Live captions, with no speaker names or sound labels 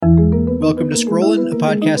welcome to Scrollin', a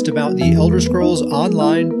podcast about the Elder Scrolls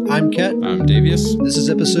Online. I'm Ket. I'm Davius. This is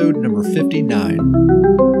episode number 59.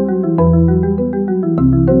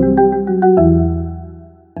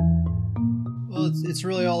 Well, it's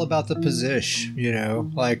really all about the position, you know?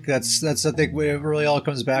 Like, that's I think it really all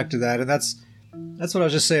comes back to that. And that's what I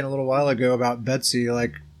was just saying a little while ago about Betsy.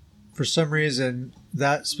 Like, for some reason,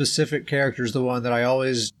 that specific character is the one that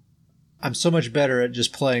I'm so much better at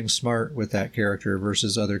just playing smart with that character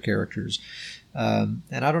versus other characters. And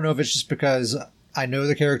I don't know if it's just because I know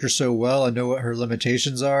the character so well, I know what her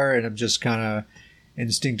limitations are, and I'm just kind of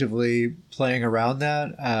instinctively playing around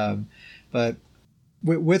that. But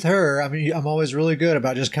with her, I mean, I'm always really good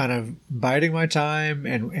about just kind of biding my time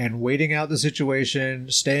and waiting out the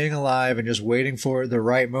situation, staying alive, and just waiting for the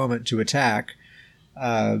right moment to attack.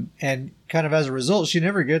 And kind of as a result, she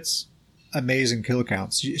never gets amazing kill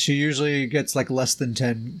counts. She usually gets like less than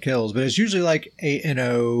 10 kills, but it's usually like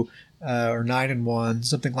 8-0 or 9-1,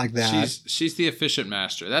 something like that. She's the efficient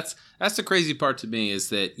master. That's the crazy part to me, is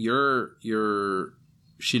that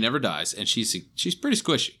she never dies, and she's pretty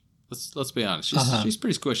squishy. Let's be honest. She's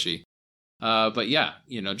pretty squishy. But yeah,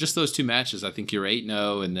 you know, just those two matches, I think you're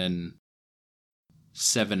 8-0 and then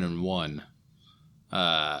 7-1.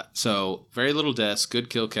 So very little deaths, good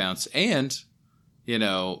kill counts, and you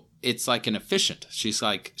know, it's like an efficient. She's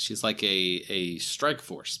like a strike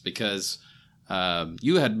force, because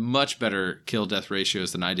you had much better kill death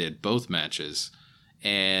ratios than I did both matches,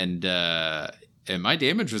 and my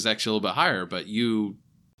damage was actually a little bit higher. But you,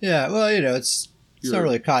 yeah, well, you know, it's not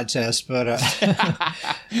really a contest, but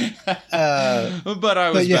but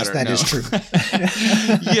I was yes, better. That is true.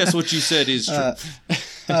 Yes, what you said is true.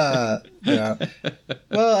 Yeah.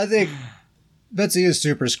 Well, I think Betsy is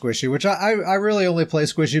super squishy, which I really only play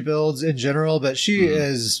squishy builds in general, but she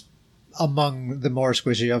is among the more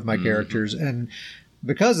squishy of my characters. And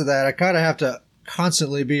because of that, I kind of have to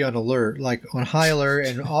constantly be on alert, like on high alert,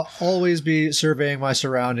 and always be surveying my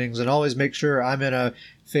surroundings and always make sure I'm in a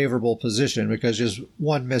favorable position, because just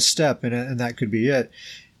one misstep and that could be it.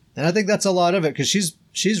 And I think that's a lot of it, because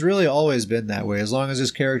she's really always been that way. As long as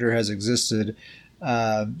this character has existed,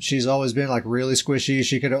 she's always been like really squishy.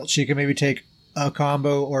 She could maybe take a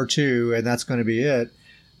combo or two, and that's going to be it.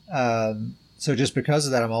 So just because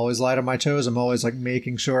of that, I'm always light on my toes. I'm always like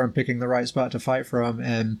making sure I'm picking the right spot to fight from,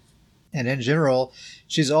 and in general,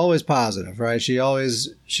 she's always positive, right? She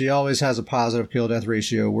always has a positive kill death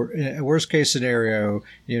ratio. Worst case scenario,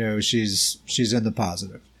 you know, she's in the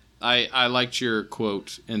positive. I liked your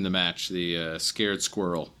quote in the match, the scared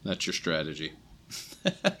squirrel. That's your strategy.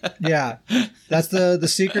 Yeah, that's the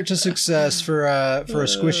secret to success for a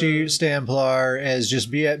squishy Stamplar, is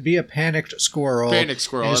just be a panicked squirrel. Panicked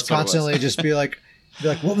squirrel. And just constantly just be like,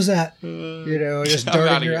 what was that? You know, just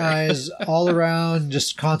darting your eyes all around,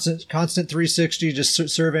 just constant 360, just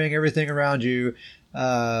surveying everything around you.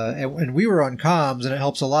 And we were on comms, and it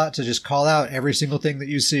helps a lot to just call out every single thing that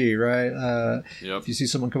you see, right? Yep. If you see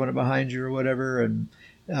someone coming up behind you or whatever, and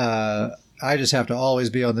I just have to always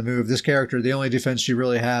be on the move. This character, the only defense she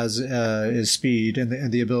really has is speed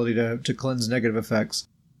and the ability to cleanse negative effects.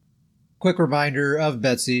 Quick reminder of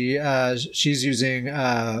Betsy. She's using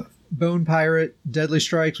Bone Pirate Deadly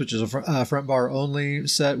Strikes, which is a front bar only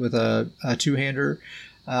set with a two-hander.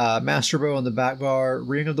 Master Bow on the back bar,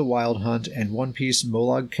 Ring of the Wild Hunt, and one-piece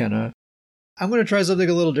Molag Kenna. I'm going to try something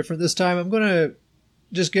a little different this time. I'm going to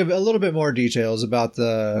just give a little bit more details about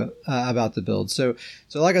the build. So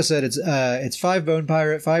like I said, it's 5 Bone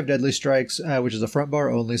Pirate, 5 Deadly Strikes, which is a front bar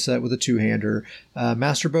only set with a two-hander,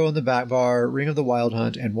 Master Bow on the back bar, Ring of the Wild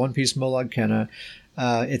Hunt, and one-piece Molag Kenna.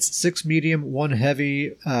 It's 6 medium, 1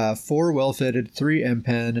 heavy, 4 well-fitted, 3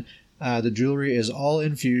 M-pen. The jewelry is all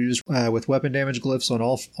infused with weapon damage glyphs on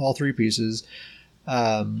all 3 pieces.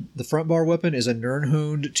 The front bar weapon is a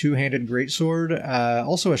Nirnhund two-handed greatsword,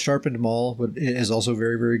 also a sharpened maul, but it is also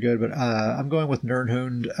very, very good. But I'm going with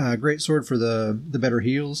Nirnhund greatsword for the better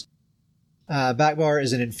heals. Back bar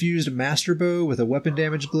is an infused master bow with a weapon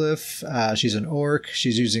damage glyph. She's an orc.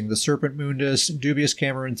 She's using the Serpent Mundus, Dubious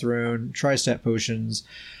Cameron Throne, Tri-Stat Potions.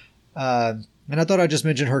 And I thought I'd just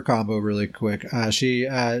mention her combo really quick. She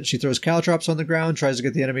throws caltrops on the ground, tries to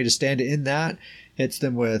get the enemy to stand in that, hits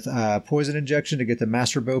them with poison injection to get the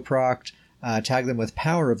master bow procced, tag them with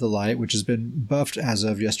Power of the Light, which has been buffed as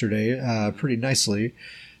of yesterday pretty nicely,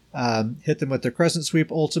 hit them with the Crescent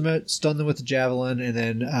Sweep ultimate, stun them with the Javelin, and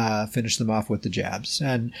then finish them off with the jabs.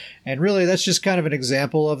 And really, that's just kind of an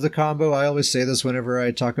example of the combo. I always say this whenever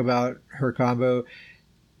I talk about her combo.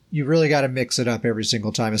 You really got to mix it up every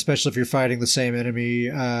single time, especially if you're fighting the same enemy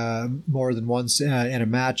more than once in a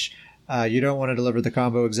match. You don't want to deliver the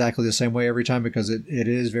combo exactly the same way every time because it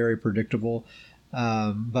is very predictable.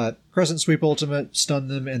 But Crescent Sweep Ultimate, stun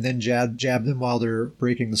them, and then jab them while they're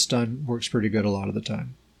breaking the stun works pretty good a lot of the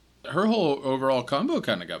time. Her whole overall combo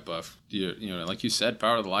kind of got buffed. You know, like you said,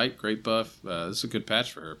 Power of the Light, great buff. This is a good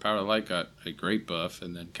patch for her. Power of the Light got a great buff,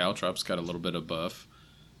 and then Caltrops got a little bit of buff.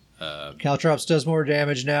 Caltrops does more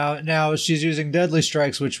damage now. Now she's using Deadly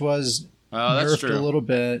Strikes, which was nerfed a little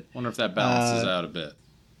bit. Wonder if that balances out a bit.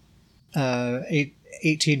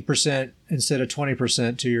 18% instead of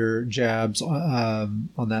 20% to your jabs on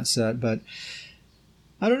that set, but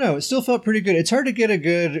I don't know. It still felt pretty good. It's hard to get a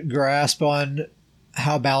good grasp on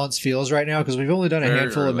how balance feels right now because we've only done a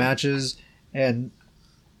handful of matches, and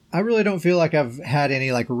I really don't feel like I've had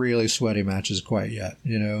any like really sweaty matches quite yet.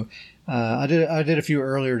 You know, I did a few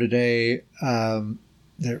earlier today.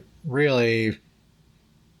 That really,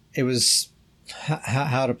 it was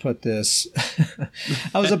how to put this.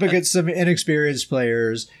 I was up against some inexperienced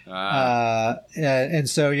players, and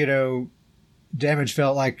so you know, damage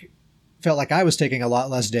felt like I was taking a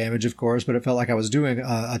lot less damage, of course, but it felt like I was doing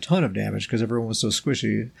a ton of damage because everyone was so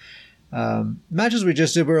squishy. Matches we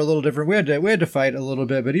just did were a little different. We had to fight a little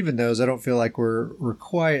bit, but even those, I don't feel like we're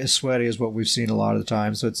quite as sweaty as what we've seen a lot of the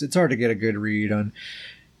time. So it's hard to get a good read on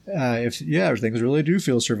if things really do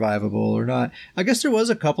feel survivable or not. I guess there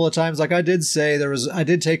was a couple of times, like I did say, I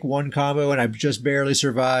did take one combo and I just barely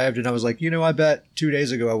survived, and I was like, you know, I bet 2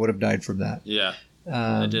 days ago I would have died from that. Yeah,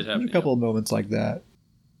 I did have a couple of moments like that.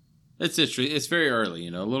 It's interesting. It's very early, you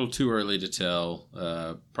know, a little too early to tell.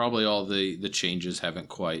 Probably all the changes haven't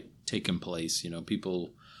quite taken place. You know, people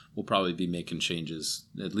will probably be making changes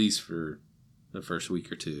at least for the first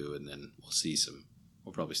week or two, and then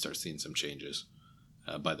we'll probably start seeing some changes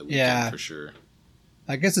by the weekend for sure.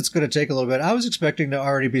 I guess it's going to take a little bit. I was expecting to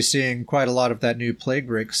already be seeing quite a lot of that new Plague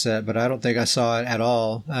Break set, but I don't think I saw it at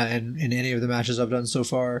all in any of the matches I've done so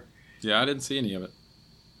far. Yeah, I didn't see any of it.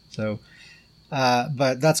 So...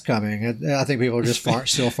 but that's coming. I think people are just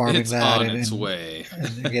still farming that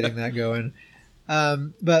and getting that going.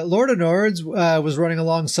 But Lord of Nords was running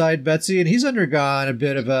alongside Betsy, and he's undergone a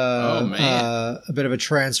bit of a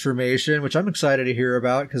transformation, which I'm excited to hear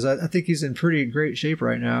about because I think he's in pretty great shape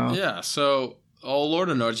right now. Yeah. So, Lord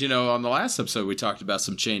of Nords, you know, on the last episode we talked about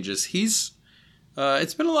some changes. He's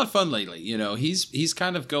it's been a lot of fun lately. You know, he's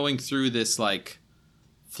kind of going through this like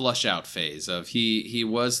flush out phase of he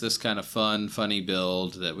was this kind of funny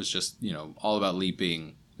build that was just, you know, all about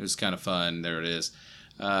leaping. It was kind of fun. There it is.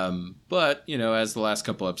 But you know, as the last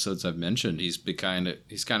couple episodes I've mentioned, he's kind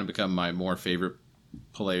of become my more favorite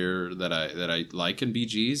player that I like in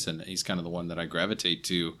BGs, and he's kind of the one that I gravitate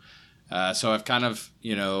to. So I've kind of,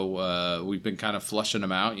 you know, we've been kind of flushing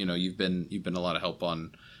him out. You know, you've been a lot of help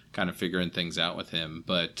on kind of figuring things out with him,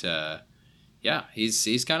 but yeah,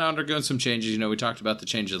 he's kind of undergoing some changes. You know, we talked about the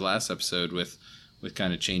changes last episode with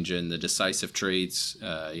kind of changing the decisive traits.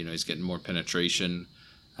 You know, he's getting more penetration.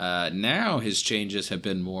 Now his changes have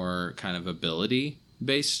been more kind of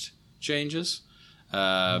ability-based changes.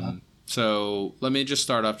 So let me just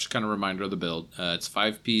start off, just kind of a reminder of the build. It's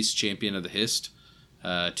 5-piece Champion of the Hist,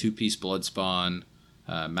 2-piece Bloodspawn,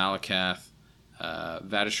 Malakath,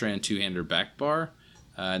 Vatishran 2-hander Backbar,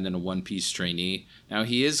 and then a 1-piece Trainee. Now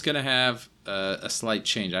he is going to have a slight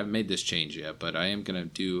change. I haven't made this change yet, but I am going to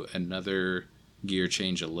do another gear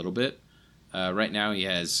change a little bit. Right now he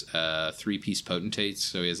has 3-piece Potentates,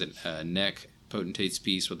 so he has a neck Potentates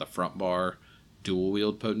piece with a front bar, dual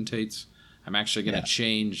wield Potentates. I'm actually going to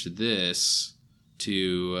change this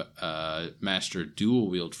to Master dual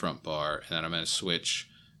wield front bar, and then I'm going to switch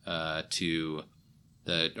to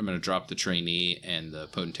I'm going to drop the Trainee and the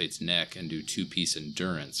Potentate's neck and do 2-piece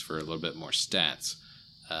Endurance for a little bit more stats.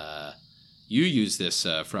 You use this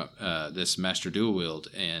this Master Dual Wield,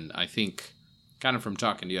 and I think, kind of from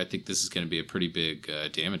talking to you, I think this is going to be a pretty big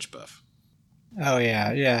damage buff. Oh, yeah.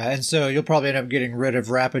 And so you'll probably end up getting rid of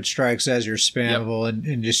Rapid Strikes as your spammable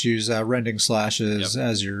and just use Rending Slashes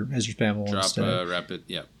as your spammable instead. Drop Rapid,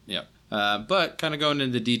 yep. But kind of going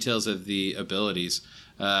into the details of the abilities,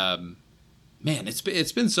 man,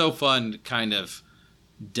 it's been so fun kind of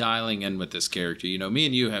dialing in with this character. You know, me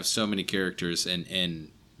and you have so many characters,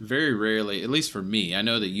 and very rarely, at least for me, I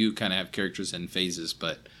know that you kind of have characters in phases,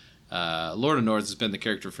 but Lord of Nords has been the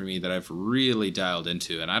character for me that I've really dialed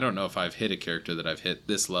into, and I don't know if I've hit a character that I've hit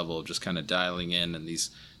this level of just kind of dialing in and these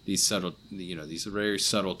subtle, you know, these very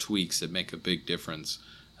subtle tweaks that make a big difference.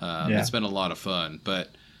 It's been a lot of fun, but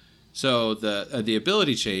so the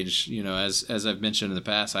ability change, you know, as I've mentioned in the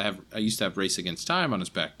past, I used to have Race Against Time on his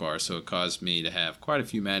back bar, so it caused me to have quite a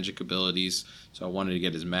few magic abilities. So I wanted to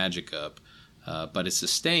get his magic up. But his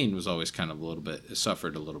sustain was always kind of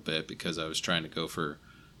suffered a little bit because I was trying to go for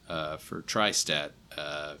tri-stat,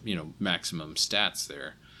 maximum stats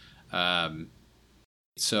there.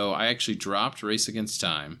 So I actually dropped Race Against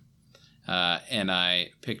Time, and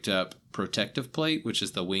I picked up Protective Plate, which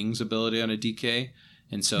is the wings ability on a DK.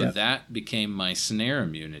 And so that became my snare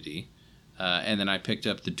immunity. And then I picked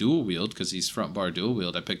up the dual wield because he's front bar dual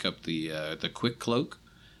wield. I pick up the quick cloak.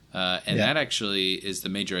 That actually is the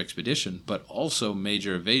major expedition, but also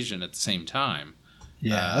major evasion at the same time.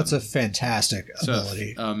 Yeah, that's a fantastic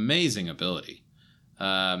ability. Amazing ability.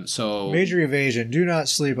 So major evasion. Do not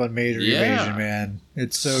sleep on major evasion, man.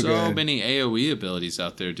 It's so good. So many AoE abilities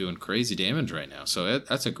out there doing crazy damage right now. So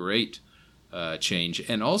that's a great change.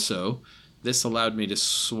 And also, this allowed me to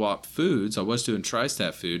swap foods. I was doing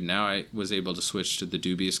tri-stat food. Now I was able to switch to the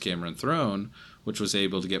Dubious Cameron Throne, which was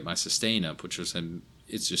able to get my sustain up, which was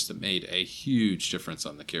it's just made a huge difference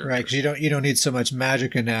on the character. Right, because you don't need so much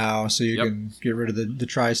magicka now, so you can get rid of the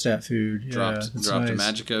tri-stat food. Dropped nice. A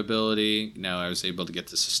magicka ability. Now I was able to get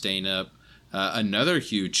the sustain up. Another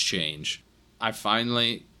huge change. I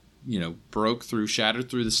finally, shattered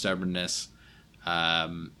through the stubbornness.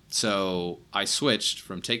 So I switched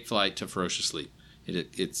from Take Flight to Ferocious Leap.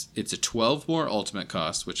 It's a 12 more ultimate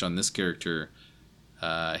cost, which on this character,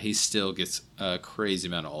 he still gets a crazy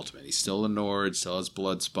amount of ultimate. He's still a Nord, still has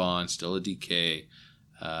Blood Spawn, still a DK.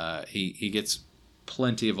 He gets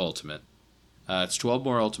plenty of ultimate. It's 12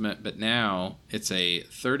 more ultimate, but now it's a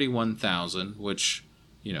 31,000, which,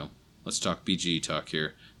 let's talk BG talk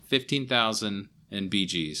here. 15,000 in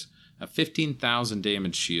BGs. A 15,000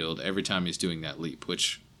 damage shield every time he's doing that leap,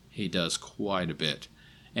 which he does quite a bit.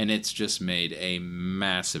 And it's just made a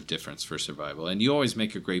massive difference for survival. And you always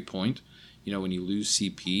make a great point. When you lose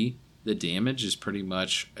CP, the damage is pretty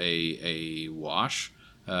much a wash.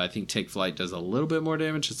 I think Take Flight does a little bit more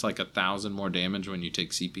damage. It's like 1,000 more damage when you take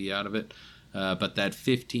CP out of it. But that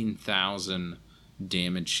 15,000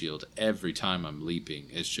 damage shield every time I'm leaping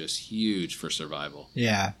is just huge for survival.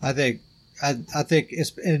 Yeah, I think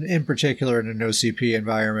it's in particular in a no CP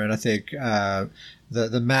environment. I think the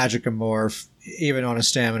Magicka morph, even on a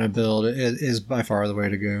stamina build, is by far the way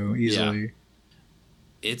to go easily. Yeah.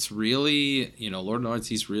 It's really, Lord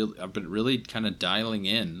North, I've been really kind of dialing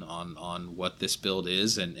in on what this build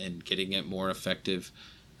is and getting it more effective.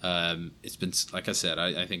 It's been, like I said,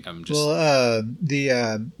 I think I'm just... Well,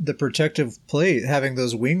 the Protective Plate, having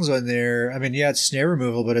those wings on there, I mean, yeah, it's snare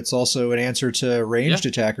removal, but it's also an answer to ranged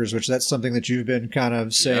attackers, which that's something that you've been kind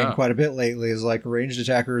of saying quite a bit lately, is like ranged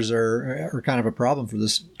attackers are kind of a problem for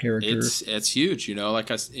this character. It's huge,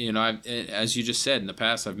 as you just said in the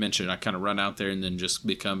past, I've mentioned I kind of run out there and then just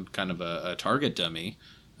become kind of a target dummy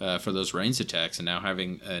for those ranged attacks, and now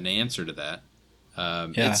having an answer to that.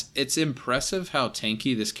 It's impressive how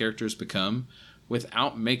tanky this character has become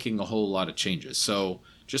without making a whole lot of changes. So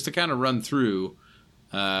just to kind of run through,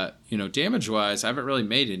 damage wise, I haven't really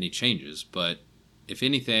made any changes, but if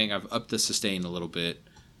anything, I've upped the sustain a little bit.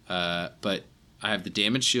 But I have the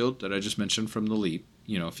damage shield that I just mentioned from the leap,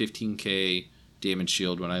 15k damage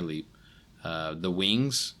shield when I leap. The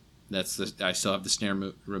wings, I still have the snare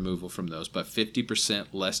removal from those, but 50%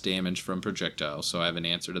 less damage from projectiles. So I have an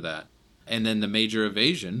answer to that. And then the major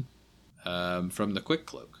evasion from the quick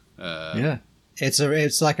cloak.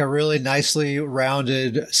 It's like a really nicely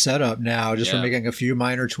rounded setup now, just from making a few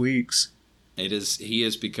minor tweaks. It is. He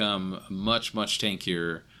has become much, much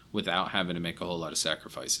tankier without having to make a whole lot of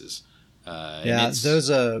sacrifices.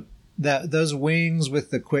 Those wings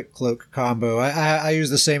with the quick cloak combo. I use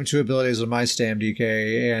the same two abilities with my Stam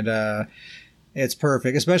DK, and it's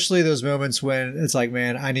perfect, especially those moments when it's like,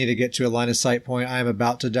 man, I need to get to a line of sight point. I'm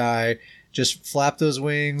about to die. Just flap those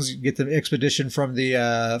wings, get the expedition from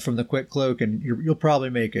the quick cloak, and you'll probably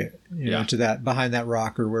make it. To that behind that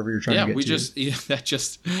rock or wherever you're trying to get to.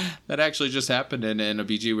 That actually just happened in a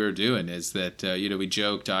BG we were doing. Is that we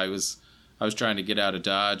joked I was trying to get out of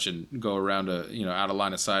dodge and go around out of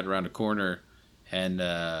line of sight around a corner, and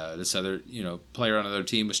this other player on another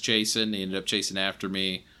team was chasing. He ended up chasing after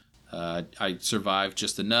me. I survived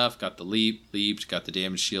just enough, got the leaped, got the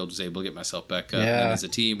damage shield, was able to get myself back up. Yeah. And as a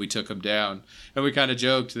team, we took him down. And we kind of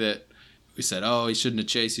joked that we said, oh, he shouldn't have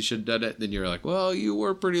chased, he should have done it. Then you're like, well, you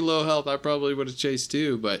were pretty low health. I probably would have chased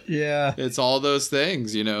too. But yeah, it's all those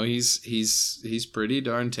things. He's pretty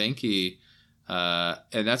darn tanky.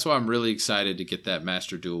 And that's why I'm really excited to get that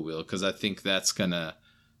Master Dual Wield, because I think that's going to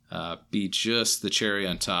be just the cherry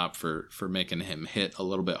on top for making him hit a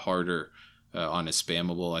little bit harder. On his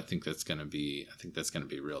spammable, I think that's gonna be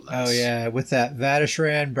real nice. Oh yeah, with that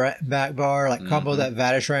Vatishran back bar, combo that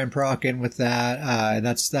Vatishran proc in with that, and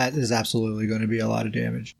that is absolutely going to be a lot of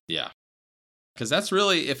damage. Yeah. because that's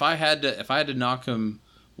really, if I had to knock him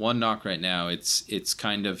one knock right now, it's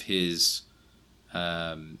kind of his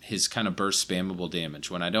kind of burst spammable damage.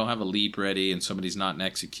 When I don't have a leap ready and somebody's not an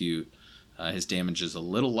execute, his damage is a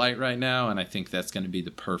little light right now, and I think that's going to be the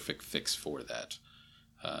perfect fix for that.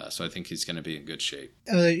 So I think he's going to be in good shape.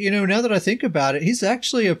 Now that I think about it, he's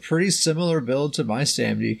actually a pretty similar build to my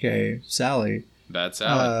Stam DK, Sally. Bad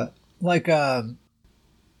Sally.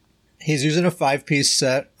 He's using a 5-piece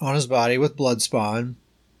set on his body with Bloodspawn.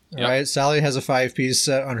 Yep. Right? Sally has a 5-piece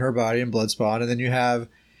set on her body and Bloodspawn, and then you have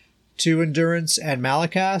 2 Endurance and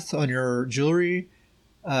Malakath on your jewelry.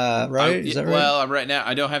 Right? Is that right? Well, right now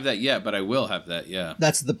I don't have that yet, but I will have that. Yeah,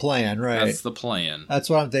 that's the plan, right? That's the plan. That's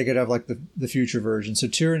what I'm thinking of, like the future version. So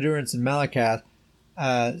 2 Endurance and Malakath.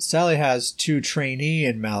 Sally has 2 Trainee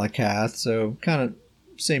and Malakath, so kind of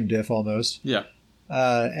same diff almost. Yeah.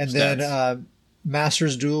 And Stats. then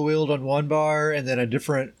Master's Dual Wield on one bar, and then a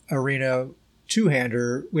different Arena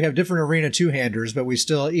 2-hander. We have different Arena 2-handers, but we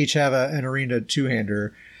still each have an Arena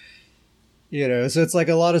 2-hander. So it's like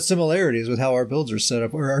a lot of similarities with how our builds are set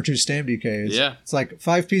up, or our 2 Stam DKs. Yeah. It's like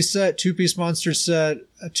 5-piece set, 2-piece monster set,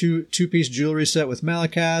 a 2-piece jewelry set with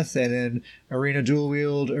Malakath, and then Arena Dual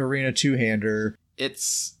Wield, Arena 2-hander.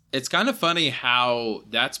 It's kind of funny how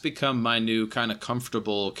that's become my new kind of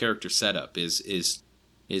comfortable character setup is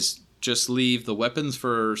just leave the weapons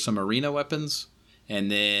for some arena weapons, and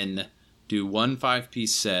then do 1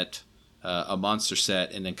 5-piece set, a monster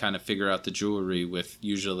set, and then kind of figure out the jewelry with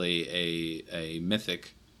usually a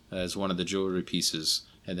mythic as one of the jewelry pieces,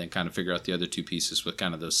 and then kind of figure out the other 2 pieces with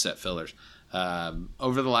kind of those set fillers.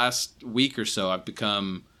 Over the last week or so,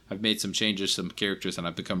 I've made some changes, some characters, and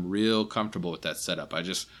I've become real comfortable with that setup. I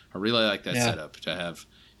really like that setup to have.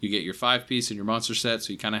 You get your 5-piece and your monster set,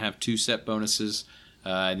 so you kind of have 2 set bonuses,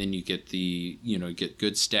 and then you get get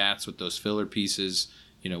good stats with those filler pieces.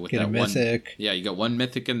 With get that a mythic. One, you got 1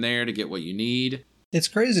 mythic in there to get what you need. It's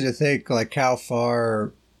crazy to think like how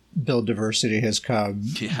far build diversity has come.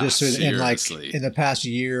 Yeah, just in the past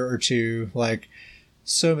year or two, like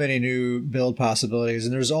so many new build possibilities,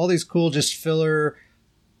 and there's all these cool just filler.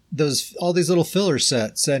 All these little filler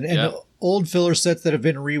sets and old filler sets that have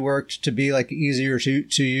been reworked to be like easier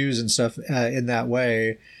to use and stuff in that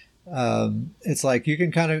way. It's like you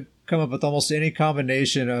can kind of come up with almost any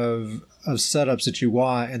combination of setups that you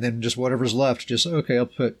want, and then just whatever's left, just okay, I'll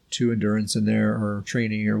put 2 Endurance in there or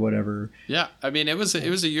Training or whatever. Yeah, I mean it was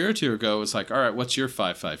a year or 2 ago. It was like, all right, what's your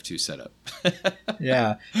 5.5.2 setup?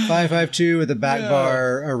 Yeah, 5.5.2 with a back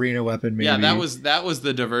bar arena weapon. Maybe. Yeah, that was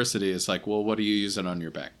the diversity. It's like, well, what are you using on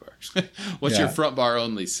your back bar? What's your front bar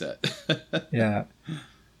only set? Yeah,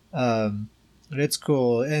 it's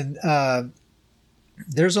cool, and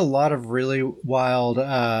there's a lot of really wild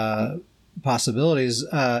possibilities.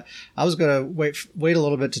 I was gonna wait a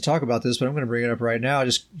little bit to talk about this, but I'm gonna bring it up right now.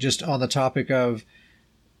 Just on the topic of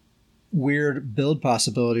weird build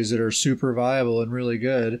possibilities that are super viable and really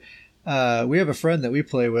good. We have a friend that we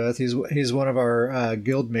play with. He's one of our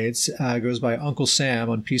guild mates. Goes by Uncle Sam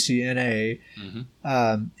on PCNA.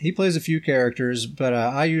 Mm-hmm. He plays a few characters, but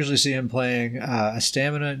I usually see him playing a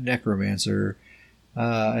Stamina Necromancer.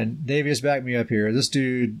 And Davius, back me up here. This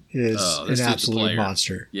dude is an absolute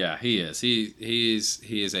monster. Yeah, he is. He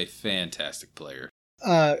is a fantastic player.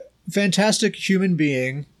 Fantastic human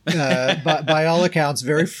being. By all accounts,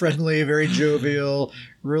 very friendly, very jovial,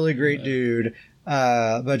 really great dude.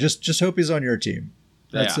 But just hope he's on your team.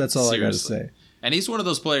 That's all seriously. I got to say. And he's one of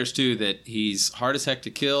those players too that he's hard as heck to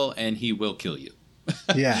kill, and he will kill you.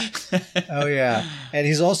 Yeah. Oh yeah. And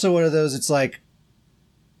he's also one of those. It's like.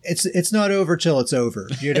 It's not over till it's over.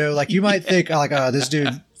 Like you might think like, oh, this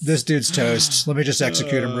dude's toast. Let me just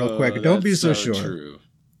execute him real quick. Don't be so sure. True.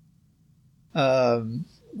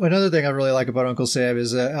 Another thing I really like about Uncle Sam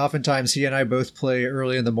is that oftentimes he and I both play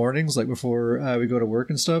early in the mornings, like before we go to work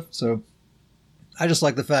and stuff. So I just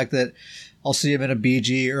like the fact that I'll see him in a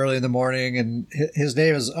BG early in the morning, and his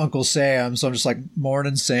name is Uncle Sam, so I'm just like,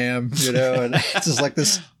 morning Sam, and it's just like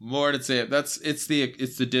this. Morning Sam. It's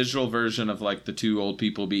the digital version of like the 2 old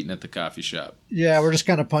people meeting at the coffee shop. Yeah, we're just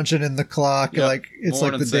kind of punching in the clock, like it's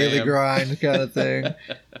morning, like the Sam. Daily grind kind of thing.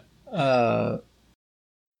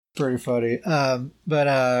 Pretty funny. But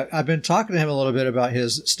I've been talking to him a little bit about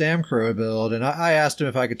his Stamcrow build, and I asked him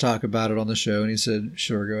if I could talk about it on the show, and he said,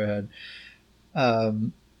 sure, go ahead.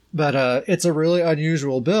 But it's a really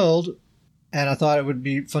unusual build, and I thought it would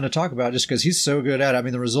be fun to talk about just because he's so good at it. I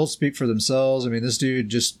mean, the results speak for themselves. I mean, this dude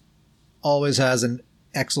just always has an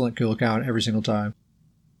excellent kill count every single time.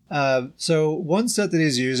 So one set that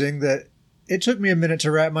he's using that it took me a minute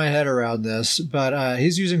to wrap my head around this, but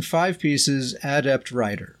he's using 5 pieces Adept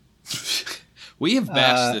Rider. We have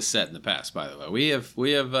bashed this set in the past, by the way.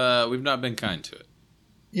 We've not been kind to it.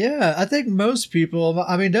 Yeah, I think most people,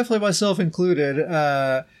 I mean, definitely myself included,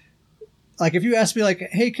 like if you ask me like,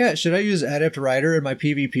 hey Kat, should I use Adept Rider in my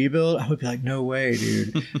PvP build? I would be like, no way,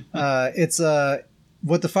 dude. It's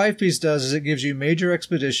what the 5-piece does is it gives you Major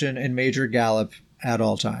Expedition and Major Gallop at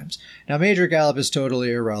all times. Now, Major Gallop is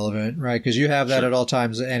totally irrelevant, right? Because you have that Sure. at all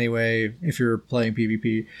times anyway if you're playing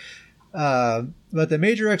PvP. But the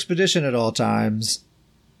Major Expedition at all times,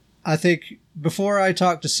 I think before I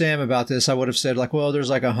talked to Sam about this, I would have said like, well, there's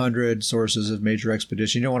like 100 sources of Major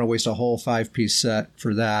Expedition. You don't want to waste a whole 5-piece set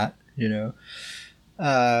for that, you know?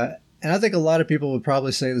 And I think a lot of people would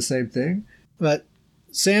probably say the same thing. But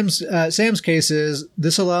Sam's case is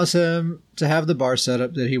this allows him to have the bar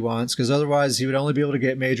setup that he wants, because otherwise he would only be able to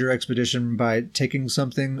get Major Expedition by taking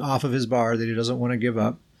something off of his bar that he doesn't want to give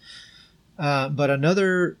up. But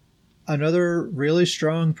another really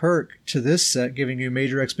strong perk to this set, giving you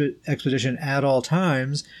Major Expedition at all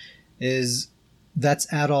times, is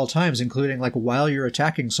that's at all times, including like while you're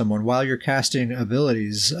attacking someone, while you're casting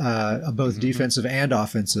abilities, both defensive and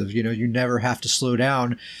offensive. You know, you never have to slow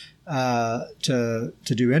down to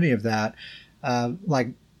do any of that. Like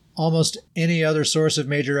almost any other source of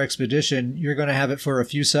Major Expedition, you're going to have it for a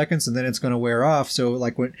few seconds and then it's going to wear off. So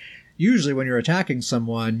like usually when you're attacking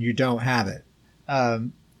someone, you don't have it.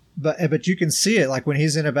 But you can see it like when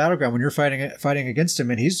he's in a battleground, when you're fighting against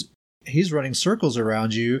him, and he's running circles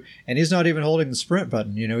around you, and he's not even holding the sprint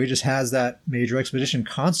button. You know, he just has that Major Expedition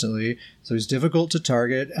constantly, so he's difficult to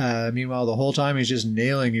target. Meanwhile, the whole time he's just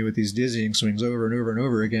nailing you with these dizzying swings over and over and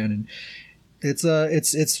over again, and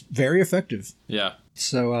it's very effective. Yeah.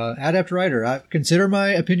 So Adept Rider, I consider my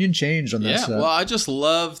opinion changed on this. Yeah. Well, I just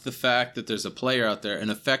love the fact that there's a player out there, an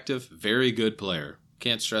effective, very good player.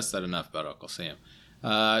 Can't stress that enough about Uncle Sam.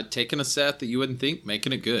 Taking a set that you wouldn't think,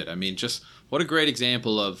 making it good. I mean, just what a great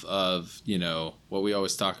example of you know, what we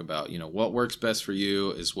always talk about. You know, what works best for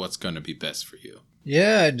you is what's going to be best for you.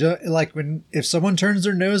 Yeah, like if someone turns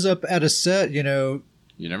their nose up at a set, you know,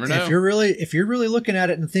 you never know. If you're really looking at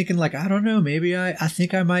it and thinking like, I don't know, maybe I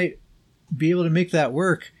think I might be able to make that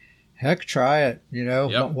work. Heck, try it. You know,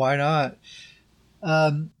 Yep. Why not?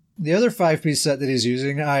 The other 5-piece set that he's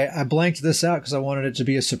using, I blanked this out because I wanted it to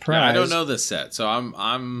be a surprise. Yeah, I don't know this set, so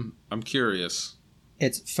I'm curious.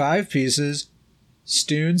 It's 5 pieces,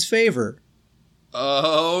 Stoon's Favor.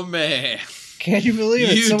 Oh man, Can you believe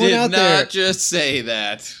it? you Someone did out not there. just say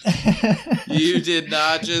that. You did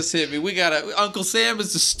not just hit me. We got Uncle Sam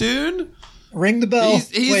is a Stoon. Ring the bell.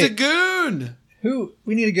 He's Wait, a goon. who?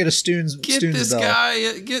 We need to get a Stoon's Get Stoon's this bell.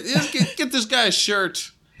 guy. Get this guy a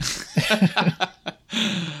shirt.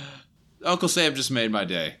 Uncle Sam just made my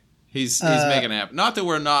day. He's making it happen. Not that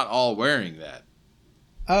we're not all wearing that.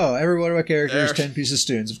 Oh, every one of my characters, There. 10 pieces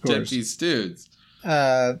Stoons, of 10 course. piece dudes.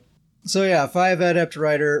 So yeah, 5 Adept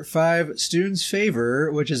Rider, 5 Stoon's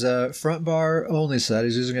Favor, which is a front bar only set.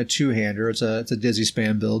 He's using a 2-hander. It's a Dizzy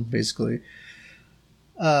spam build, basically.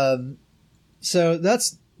 So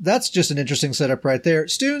that's just an interesting setup right there.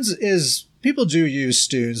 Stoons is, people do use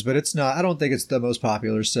Stoons, but it's not, I don't think it's the most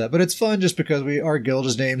popular set, but it's fun just because our guild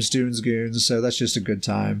is named Stoons Goons, so that's just a good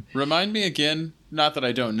time. Remind me again, not that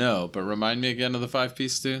I don't know, but remind me again of the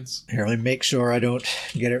 5-piece Stoons. Here, let me make sure I don't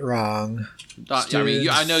get it wrong. I mean,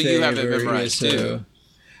 I know you have it Favor, memorized too.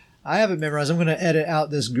 I have it memorized. I'm going to edit out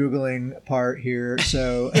this Googling part here,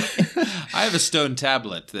 so... I have a stone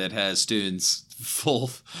tablet that has Stoons full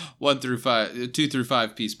 2 through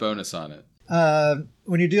 5 piece bonus on it.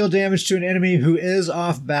 When you deal damage to an enemy who is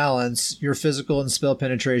off balance, your physical and spell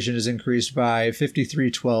penetration is increased by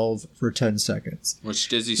 5312 for 10 seconds. Which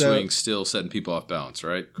Dizzy Swing's still setting people off balance,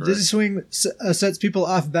 right? Correct. Dizzy Swing sets people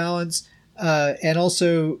off balance, and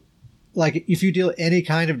also, like, if you deal any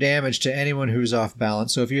kind of damage to anyone who's off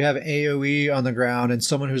balance, so if you have AoE on the ground and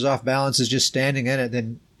someone who's off balance is just standing in it,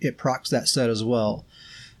 then it procs that set as well.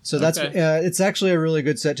 So that's it's actually a really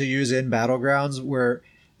good set to use in Battlegrounds, where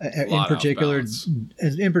in particular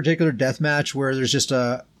deathmatch, where there's just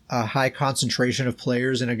a high concentration of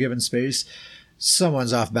players in a given space.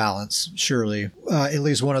 Someone's off balance, surely. At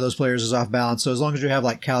least one of those players is off balance. So as long as you have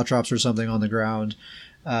like caltrops or something on the ground,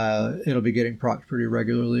 it'll be getting procced pretty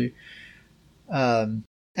regularly. And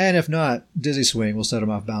if not, Dizzy Swing will set them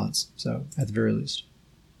off balance. So at the very least.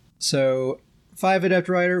 So 5 Adept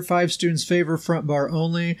Rider, 5 Stoon's Favor, front bar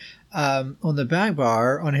only. On the back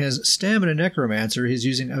bar, on his Stamina Necromancer, he's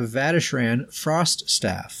using a Vatishran Frost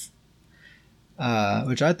Staff,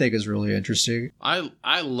 which I think is really interesting.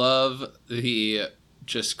 I love the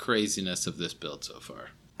just craziness of this build so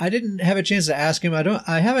far. I didn't have a chance to ask him.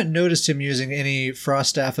 I haven't noticed him using any Frost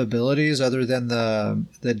staff abilities other than the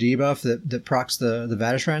debuff that procs the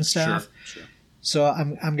Vatishran staff. Sure. So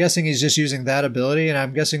I'm guessing he's just using that ability, and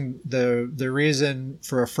I'm guessing the reason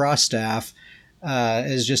for a Frost staff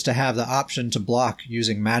is just to have the option to block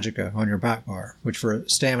using Magicka on your back bar, which for a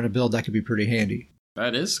stamina build that could be pretty handy.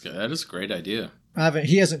 That is good. That is a great idea.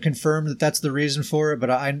 He hasn't confirmed that that's the reason for it, but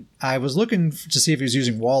I was looking to see if he was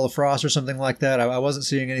using Wall of Frost or something like that. I wasn't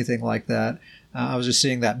seeing anything like that. I was just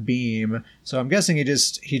seeing that beam. So I'm guessing he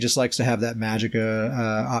just likes to have that Magicka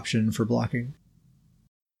option for blocking.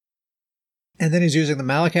 And then he's using the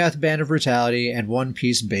Malakath Band of Brutality and One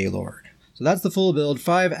Piece Baylord. So that's the full build.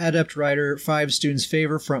 5 Adept Rider, 5 Students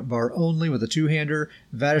Favor, front bar only with a 2-hander,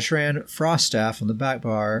 Vatishran, Frost Staff on the back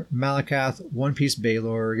bar, Malakath, One Piece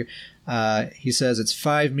Baylord. He says it's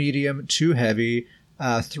 5 medium, 2 heavy,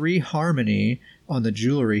 3 harmony on the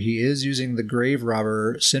jewelry. He is using the Grave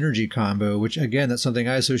Robber synergy combo, which again, that's something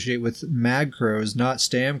I associate with Mag Crows, not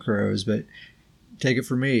Stam Crows, but take it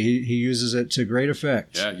from me, he uses it to great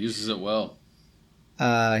effect. Yeah, uses it well.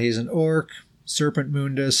 He's an Orc, Serpent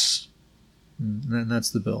Mundus, and that's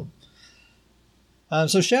the build.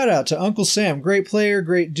 So shout out to Uncle Sam. Great player,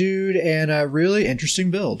 great dude, and a really interesting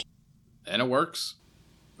build. And it works.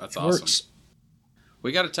 That's awesome. Works.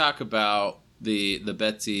 We got to talk about the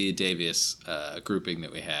Betsy Davius grouping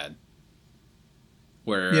that we had.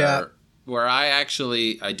 Where I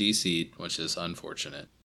DC'd, which is unfortunate.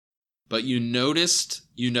 But you noticed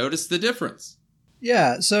the difference.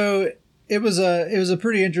 Yeah, so it was a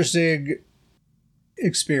pretty interesting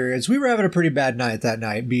experience. We were having a pretty bad night that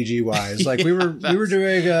night, BG wise. Like we were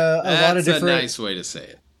doing a lot of different. That's a nice way to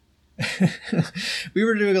say it. We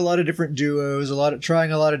were doing a lot of different duos,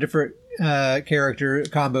 trying a lot of different character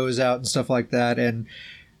combos out and stuff like that. And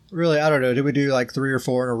really, I don't know, did we do like 3 or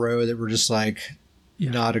 4 in a row that were just like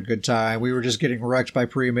not a good time? We were just getting wrecked by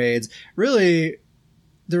pre-mades. Really,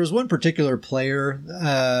 there was one particular player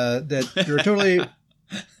that you're totally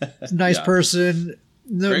nice person.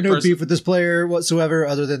 No beef with this player whatsoever,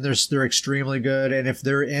 other than they're extremely good. And if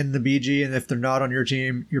they're in the BG and if they're not on your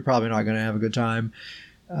team, you're probably not going to have a good time.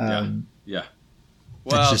 Yeah.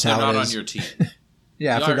 Well, if they're not on your team.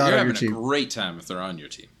 Yeah, if they're not on your team. You're having a great time if they're on your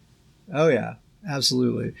team. Oh, yeah.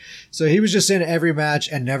 Absolutely. So he was just in every match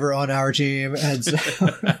and never on our team. And so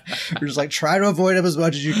we're just like, try to avoid him as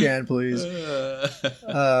much as you can, please.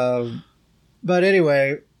 But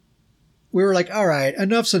anyway, we were like, all right,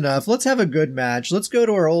 enough's enough. Let's have a good match. Let's go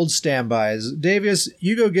to our old standbys. Davius,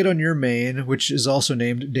 you go get on your main, which is also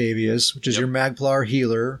named Davius, which is your Magplar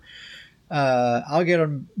healer. I'll get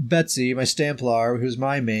on Betsy, my Stamplar, who's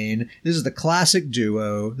my main. This is the classic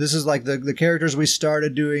duo. This is like the characters we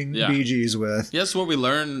started doing BGs with. Yeah, that's what we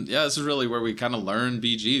learned. Yeah, this is really where we kind of learned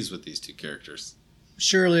BGs with these two characters.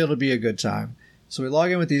 Surely it'll be a good time. So we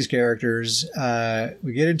log in with these characters.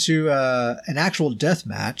 We get into an actual death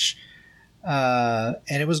match. And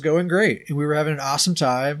it was going great. And we were having an awesome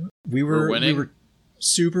time. We were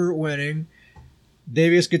super winning.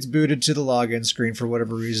 Davius gets booted to the login screen for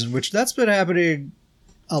whatever reason, which that's been happening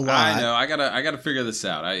a lot. I know. I gotta figure this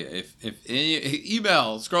out. If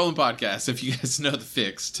email Scrolling Podcast if you guys know the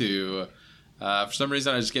fix to. For some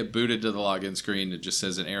reason, I just get booted to the login screen. It just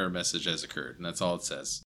says an error message has occurred, and that's all it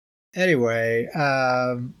says. Anyway,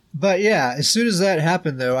 but yeah, as soon as that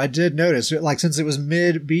happened, though, I did notice, like, since it was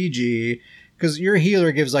mid BG, because your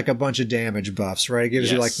healer gives like a bunch of damage buffs, right? It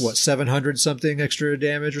gives you like 700 something extra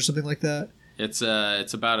damage or something like that. It's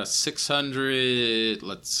about a 600.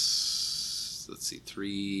 Let's see,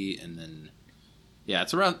 3, and then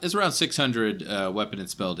it's around 600 weapon and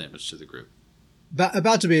spell damage to the group.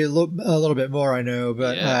 About to be a little bit more, I know,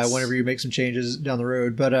 but whenever you make some changes down the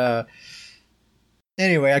road, but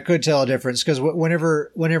anyway, I could tell a difference because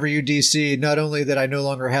whenever you DC, not only that I no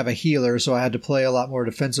longer have a healer, so I had to play a lot more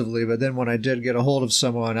defensively, but then when I did get a hold of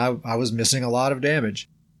someone, I was missing a lot of damage.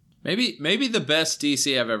 Maybe the best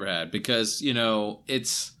DC I've ever had because,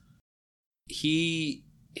 it's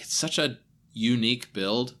such a unique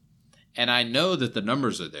build. And I know that the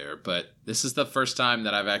numbers are there, but this is the first time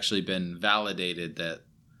that I've actually been validated that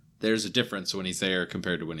there's a difference when he's there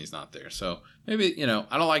compared to when he's not there. So maybe, I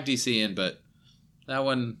don't like DCing, but that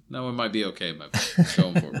one might be okay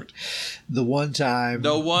going forward. The one time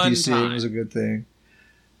DCing was a good thing.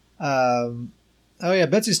 Oh yeah,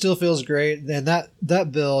 Betsy still feels great, and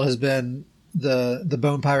that build has been the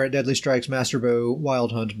Bone Pirate Deadly Strikes Master Bow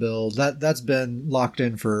Wild Hunt build. That's been locked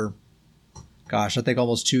in for, gosh, I think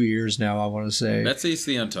almost 2 years now. I want to say Betsy's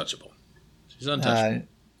the untouchable. She's untouchable.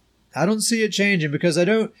 I don't see it changing because I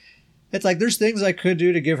don't. It's like there's things I could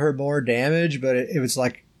do to give her more damage, but it was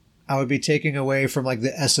like I would be taking away from like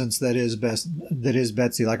the essence that is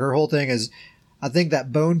Betsy. Like her whole thing is, I think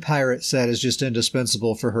that Bone Pirate set is just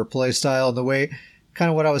indispensable for her play style and the way, kind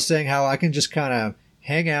of what I was saying, how I can just kind of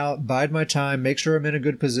hang out, bide my time, make sure I'm in a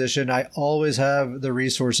good position. I always have the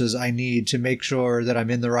resources I need to make sure that I'm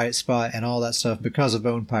in the right spot and all that stuff because of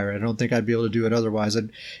Bone Pirate. I don't think I'd be able to do it otherwise.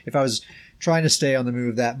 And if I was trying to stay on the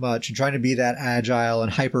move that much and trying to be that agile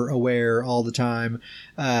and hyper aware all the time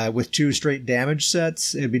with 2 straight damage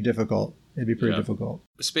sets, it'd be difficult. It'd be pretty difficult.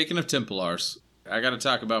 Speaking of Templars, I got to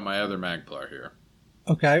talk about my other Magplar here.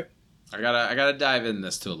 Okay. I gotta dive in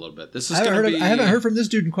this too a little bit. This is I haven't heard from this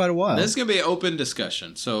dude in quite a while. This is gonna be an open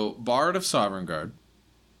discussion. So, Bard of Sovngarde.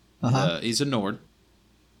 He's a Nord.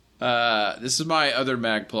 This is my other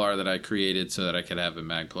Magplar that I created so that I could have a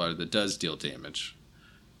Magplar that does deal damage.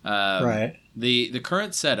 Right. The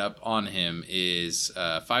current setup on him is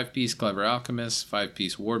 5-piece Clever Alchemist,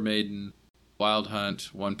 5-piece War Maiden, Wild Hunt,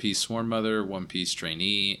 1-piece Swarm Mother, 1-piece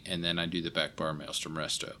Trainee, and then I do the back bar Maelstrom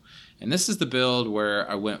Resto. And this is the build where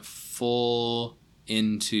I went full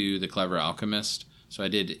into the Clever Alchemist. So I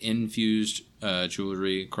did infused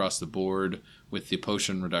jewelry across the board with the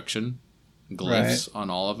potion reduction glyphs on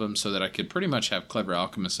all of them so that I could pretty much have Clever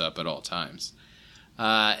Alchemist up at all times.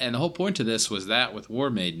 And the whole point of this was that with War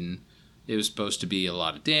Maiden, it was supposed to be a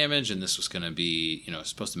lot of damage, and this was going to be,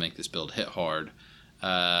 supposed to make this build hit hard.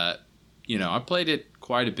 I played it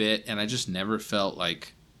quite a bit, and I just never felt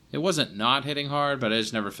like it wasn't not hitting hard, but I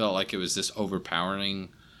just never felt like it was this overpowering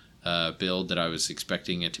build that I was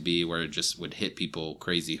expecting it to be, where it just would hit people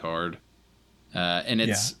crazy hard. And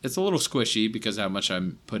it's a little squishy because of how much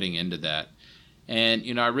I'm putting into that.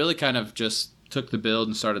 And I really kind of just took the build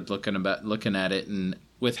and started looking at it, and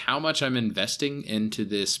with how much I'm investing into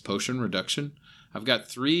this potion reduction, I've got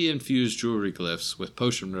 3 infused jewelry glyphs with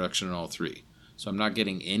potion reduction in all 3. So I'm not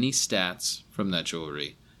getting any stats from that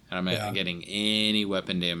jewelry, and I'm not getting any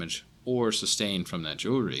weapon damage or sustain from that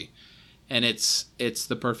jewelry. And it's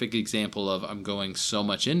the perfect example of I'm going so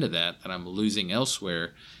much into that I'm losing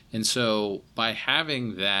elsewhere. And so by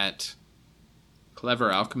having that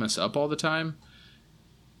Clever Alchemist up all the time,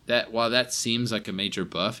 that while that seems like a major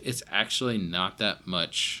buff, it's actually not that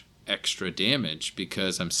much extra damage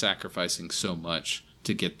because I'm sacrificing so much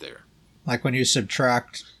to get there. Like when you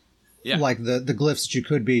subtract like the glyphs that you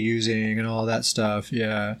could be using and all that stuff.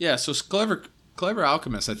 Yeah. Yeah, so Clever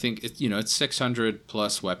Alchemist, I think it's 600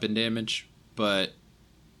 plus weapon damage, but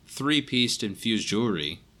 3-pieced infused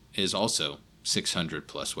jewelry is also 600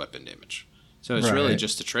 plus weapon damage. So it's really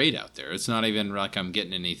just a trade out there. It's not even like I'm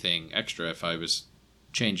getting anything extra if I was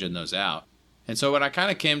changing those out. And so when I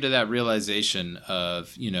kind of came to that realization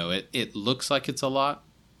of, it looks like it's a lot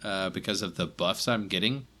because of the buffs I'm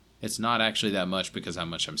getting. It's not actually that much because how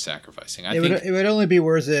much I'm sacrificing. It would only be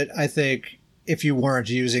worth it, I think, if you weren't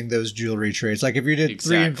using those jewelry trades. Like if you did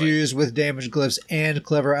 3 infused with damage glyphs and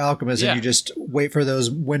Clever Alchemist, and you just wait for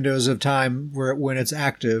those windows of time when it's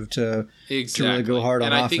active to really go hard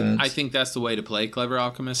on offense. I think that's the way to play Clever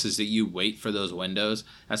Alchemist, is that you wait for those windows.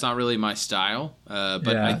 That's not really my style, but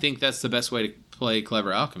I think that's the best way to play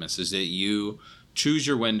Clever Alchemist, is that you choose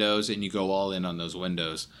your windows and you go all in on those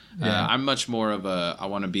windows. I'm much more of I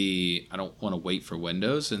don't want to wait for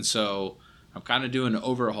windows, and so I'm kind of doing an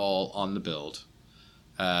overhaul on the build,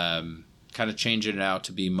 kind of changing it out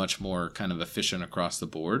to be much more kind of efficient across the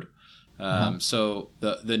board. So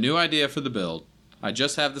the new idea for the build, I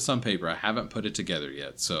just have this on paper. I haven't put it together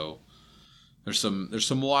yet, so there's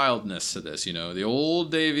some wildness to this. The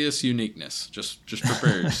old Davius uniqueness. Just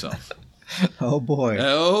prepare yourself. Oh boy.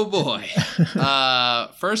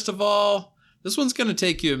 First of all, this one's going to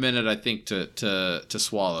take you a minute, I think, to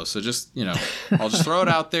swallow. So just, I'll just throw it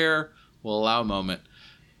out there. We'll allow a moment.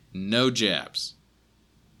 No jabs.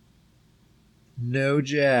 No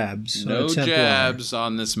jabs. No jabs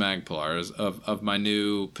on this Magplar of my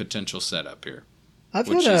new potential setup here.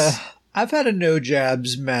 I've had a no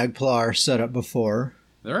jabs Magplar setup before.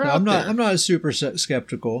 They're out there. I'm not super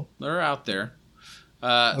skeptical. They're out there.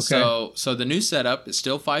 Okay. So the new setup is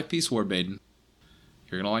still 5-piece War Maiden.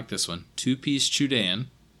 You're going to like this one. 2-piece Chudan.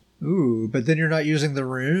 Ooh, but then you're not using the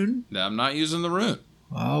rune? No, I'm not using the rune.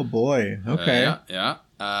 Oh, boy. Okay. Yeah.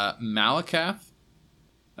 Malakath.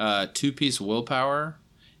 2-piece Willpower.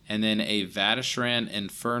 And then a Vatishran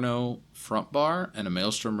Inferno front bar and a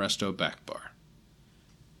Maelstrom Resto back bar.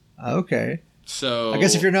 Okay. So I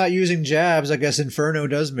guess if you're not using jabs, I guess Inferno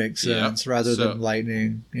does make sense rather than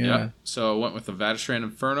lightning. Yeah. Yep. So I went with the Vatishran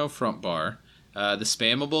Inferno front bar. The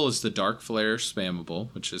spammable is the Dark Flare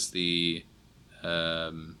spammable, which is the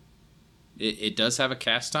it does have a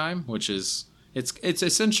cast time, which is it's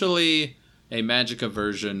essentially a magicka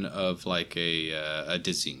version of like a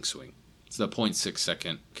dizzying swing. It's the 0.6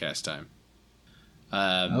 second cast time.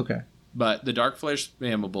 Okay. But the Dark Flare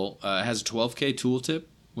spammable has a 12k tooltip,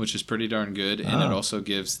 which is pretty darn good, and it also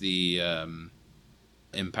gives the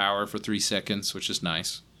empower for 3 seconds, which is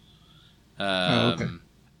nice. Okay.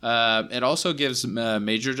 It also gives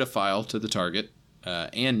major defile to the target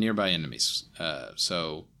and nearby enemies.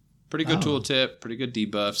 So pretty good tooltip, pretty good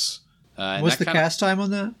debuffs. What's the cast time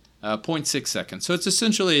on that? 0.6 seconds. So it's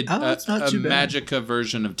essentially a magicka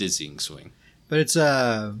version of dizzying swing. But it's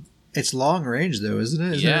long range though, isn't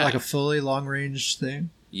it? Isn't it like a fully long range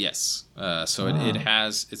thing? Yes. It's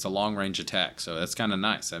a long range attack, so that's kind of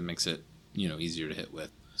nice. That makes it easier to hit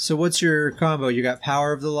with. So what's your combo? You got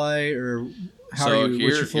Power of the Light, or what's your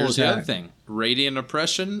full here's attack? the other thing. Radiant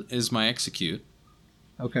Oppression is my execute.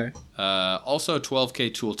 Okay. Also a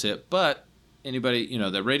 12k tooltip, but anybody,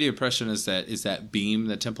 the Radiant Oppression is that beam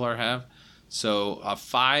that Templar have. So a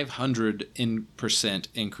 500%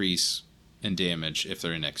 increase in damage if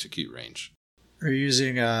they're in execute range. Are you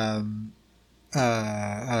using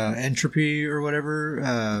entropy or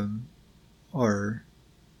whatever, or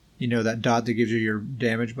that dot that gives you your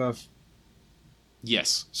damage buff?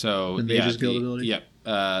 Yes. So the Mage's Guild ability. Yep.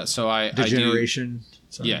 So I Degeneration.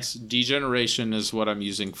 Yes, Degeneration is what I'm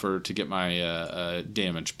using to get my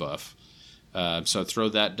damage buff. So throw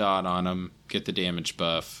that dot on them, get the damage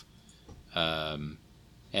buff, and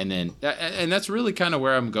that's really kind of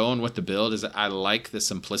where I'm going with the build. Is I like the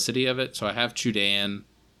simplicity of it. So I have Chudan,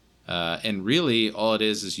 and really all it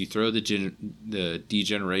is you throw the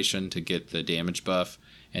Degeneration to get the damage buff,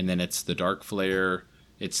 and then it's the Dark Flare,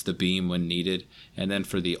 it's the beam when needed, and then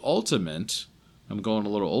for the ultimate, I'm going a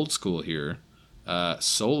little old school here.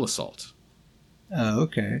 Soul Assault. Oh,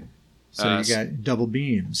 okay. So you got double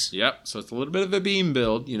beams. Yep. So it's a little bit of a beam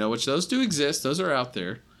build, which those do exist. Those are out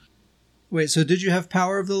there. Wait, so did you have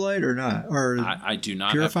Power of the Light or not? Or I do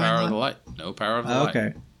not have Power of the Light. No Power of the Light.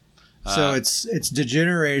 Okay. So it's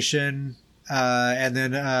Degeneration, and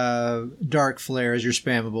then Dark Flare is your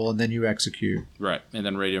spammable, and then you execute. Right, and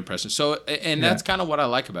then Radiant Oppression. So, and that's kind of what I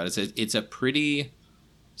like about it. It's a pretty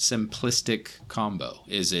simplistic combo.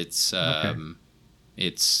 It's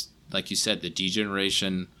like you said, the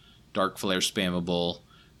Degeneration, Dark Flare spammable.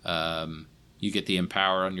 You get the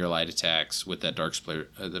Empower on your light attacks with that Dark Flare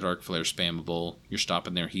spammable. You're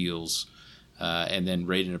stopping their heals, and then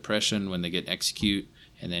Radiant Oppression when they get execute.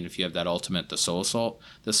 And then if you have that ultimate, the Soul Assault.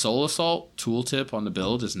 The Soul Assault tooltip on the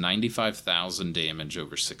build is 95,000 damage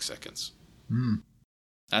over 6 seconds.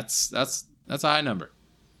 That's a high number.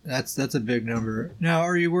 That's a big number. Now,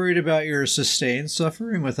 are you worried about your sustained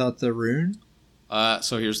suffering without the rune?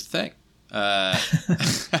 So here's the thing. I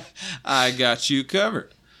got you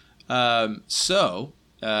covered. So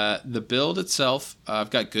the build itself,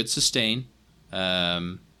 I've got good sustain.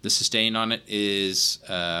 The sustain on it is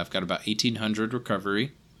I've got about 1,800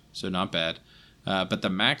 recovery, so not bad. But the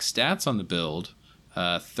max stats on the build,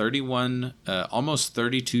 31, almost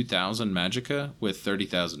 32,000 magicka with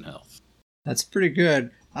 30,000 health. That's pretty good.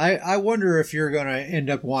 I wonder if you're going to end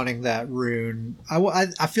up wanting that rune. I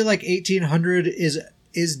feel like 1,800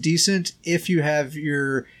 is decent if you have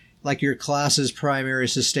your class's primary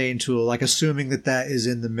sustain tool, like assuming that is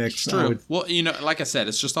in the mix. True. Well, like I said,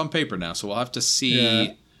 it's just on paper now, so we'll have to see.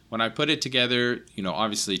 Yeah. When I put it together,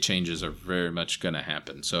 obviously changes are very much going to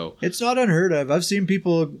happen. So it's not unheard of. I've seen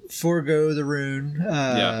people forego the rune,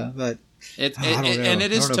 but and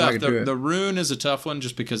it is tough. The rune is a tough one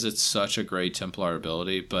just because it's such a great Templar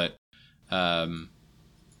ability. But the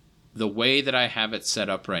way that I have it set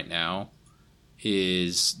up right now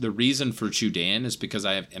is the reason for Chudan is because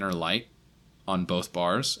I have Inner Light on both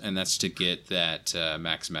bars, and that's to get that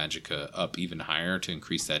max magicka up even higher to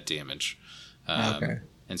increase that damage. Okay.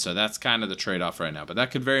 And so that's kind of the trade-off right now, but that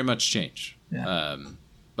could very much change. Yeah.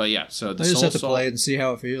 But yeah, so the I just Soul have to Assault, play it and see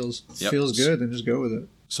how it feels. If it feels good, then just go with it.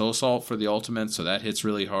 Soul Assault for the ultimate, so that hits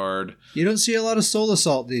really hard. You don't see a lot of Soul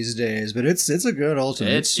Assault these days, but it's a good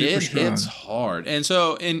ultimate. It's super strong. Hits hard. And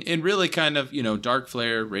so in really kind of, Dark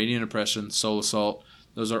Flare, Radiant Oppression, Soul Assault,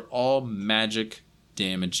 those are all magic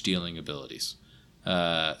damage dealing abilities.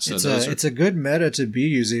 It's a good meta to be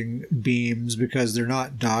using beams because they're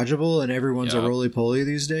not dodgeable and everyone's a roly-poly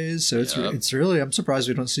these days. So it's really, I'm surprised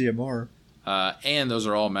we don't see it more. And those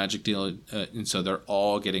are all magic dealing, and so they're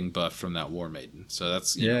all getting buffed from that War Maiden. So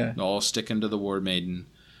that's all sticking to the War Maiden.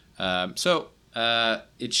 So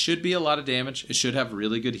it should be a lot of damage. It should have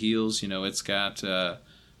really good heals. It's got the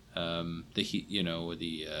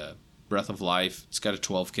Breath of Life. It's got a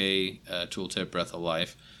 12k tooltip Breath of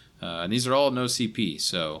Life. And these are all no CP,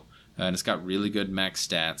 so and it's got really good max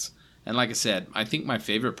stats. And like I said, I think my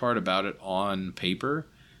favorite part about it on paper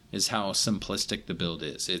is how simplistic the build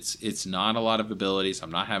is. It's not a lot of abilities.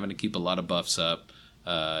 I'm not having to keep a lot of buffs up.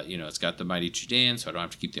 It's got the Mighty Chudan, so I don't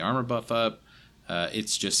have to keep the armor buff up.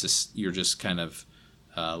 It's just this, you're just kind of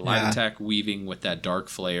light attack weaving with that dark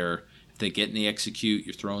flare. If they get in the execute,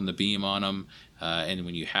 you're throwing the beam on them. And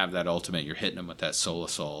when you have that ultimate, you're hitting them with that soul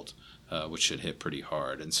assault, which should hit pretty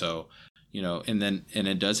hard. And so, and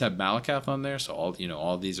it does have Malakath on there. So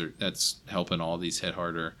all these that's helping all these hit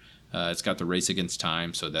harder. It's got the race against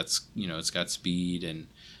time. So that's, it's got speed and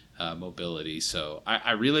mobility. So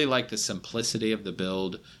I really like the simplicity of the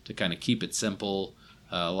build to kind of keep it simple.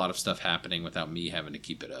 A lot of stuff happening without me having to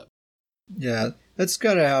keep it up. Yeah, that's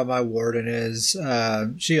kind of how my Warden is.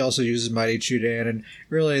 She also uses Mighty Chudan, and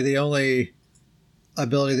really the only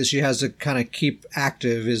ability that she has to kind of keep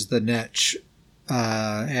active is the Netch.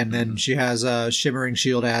 And then she has a Shimmering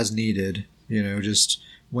Shield as needed, just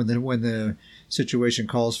when the situation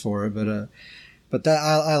calls for it. But that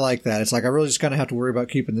I like that. It's like I really just kind of have to worry about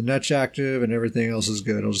keeping the Netch active, and everything else is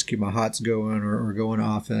good. I'll just keep my HOTS going or going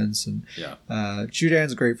offense. And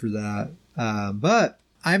Chudan's great for that. But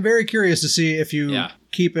I'm very curious to see if you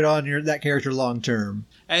keep it on that character long term.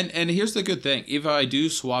 And here's the good thing. If I do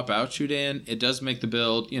swap out Chudan, it does make the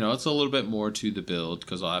build, it's a little bit more to the build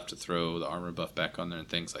because I'll have to throw the armor buff back on there and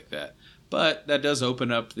things like that. But that does open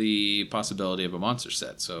up the possibility of a monster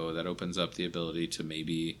set. So that opens up the ability to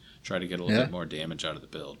maybe try to get a little bit more damage out of the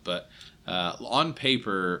build. But on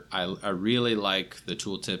paper, I really like the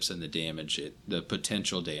tooltips and the damage, the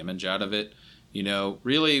potential damage out of it.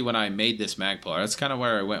 Really when I made this Magplar, that's kind of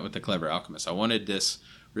where I went with the Clever Alchemist. I wanted this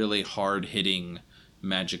really hard-hitting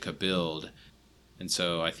Magicka build. And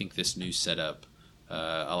so I think this new setup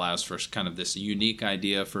allows for kind of this unique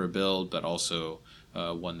idea for a build, but also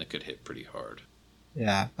one that could hit pretty hard.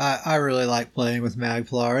 Yeah, I really like playing with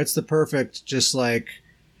Magplar. It's the perfect, just like,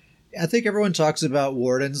 I think everyone talks about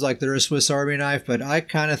Wardens like they're a Swiss Army knife, but I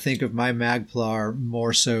kind of think of my Magplar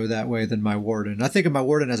more so that way than my Warden. I think of my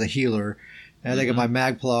Warden as a healer, and I think of my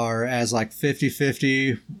Magplar as like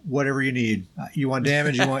 50-50, whatever you need. You want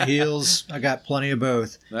damage, you want heals, I got plenty of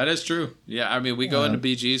both. That is true. Yeah, I mean, we go into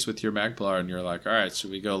BGs with your Magplar, and you're like, all right,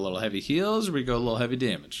 should we go a little heavy heals or we go a little heavy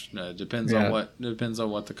damage? Depends on what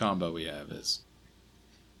the combo we have is.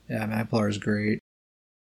 Yeah, Magplar is great.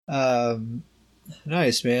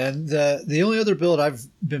 Nice, man. The only other build I've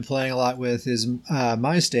been playing a lot with is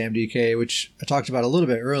my Stam DK, which I talked about a little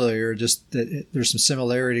bit earlier, just that there's some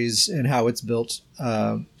similarities in how it's built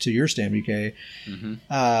to your Stam DK.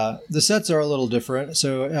 The sets are a little different.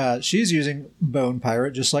 So she's using Bone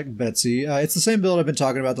Pirate, just like Betsy. It's the same build I've been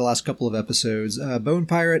talking about the last couple of episodes. Bone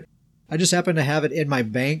Pirate, I just happen to have it in my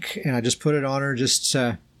bank, and I just put it on her just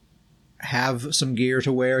to have some gear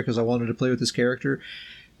to wear because I wanted to play with this character.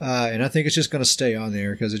 And I think it's just going to stay on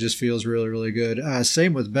there because it just feels really, really good.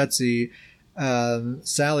 Same with Betsy.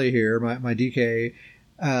 Sally here, my DK,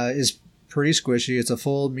 is pretty squishy. It's a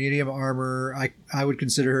full medium armor. I would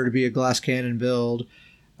consider her to be a glass cannon build.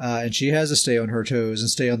 And she has to stay on her toes and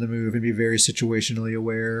stay on the move and be very situationally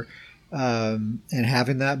aware. And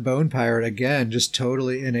having that Bone Pirate, again, just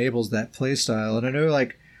totally enables that playstyle. And I know,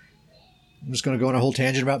 like, I'm just going to go on a whole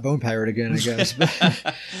tangent about Bone Pirate again, I guess.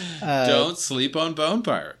 Don't sleep on Bone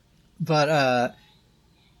Pirate. But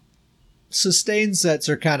sustain sets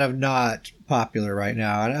are kind of not popular right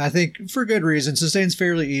now. And I think for good reason. Sustain's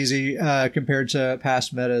fairly easy compared to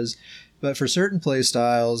past metas. But for certain play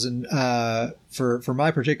styles and for my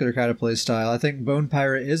particular kind of play style, I think Bone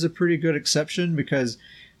Pirate is a pretty good exception because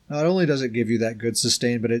not only does it give you that good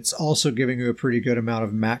sustain, but it's also giving you a pretty good amount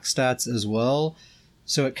of max stats as well.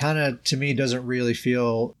 So it kind of, to me, doesn't really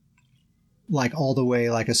feel like all the way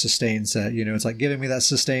like a sustain set. It's like giving me that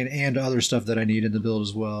sustain and other stuff that I need in the build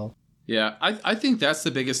as well. Yeah, I think that's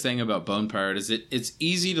the biggest thing about Bone Pirate is it's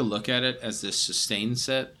easy to look at it as this sustain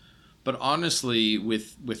set. But honestly,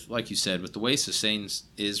 with like you said, with the way sustain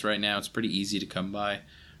is right now, it's pretty easy to come by.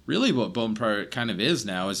 Really what Bone Pirate kind of is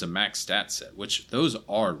now is a max stat set, which those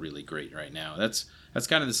are really great right now. That's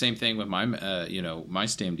kind of the same thing with my, my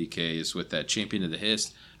Stam DK is with that Champion of the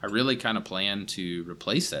Hist. I really kind of plan to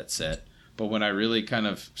replace that set. But when I really kind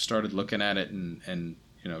of started looking at it and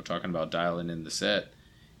talking about dialing in the set,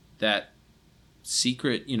 that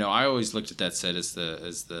secret, I always looked at that set as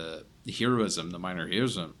the heroism, the minor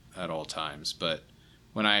heroism at all times. But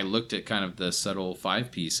when I looked at kind of the subtle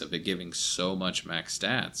 5-piece of it giving so much max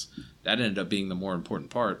stats, that ended up being the more important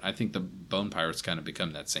part. I think the Bone Pirates kind of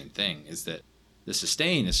become that same thing, is that the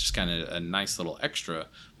sustain is just kind of a nice little extra,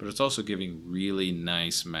 but it's also giving really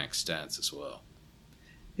nice max stats as well.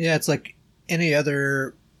 Yeah, it's like any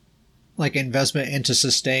other like investment into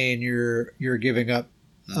sustain, you're giving up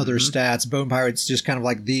other stats. Bone Pirate's just kind of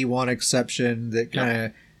like the one exception that kind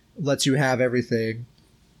of lets you have everything.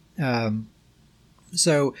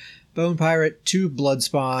 So Bone Pirate, 2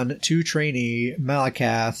 Bloodspawn, 2 Trainee,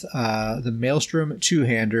 Malakath, the Maelstrom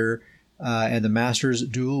Two-Hander, and the Master's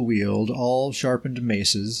Dual Wield, all sharpened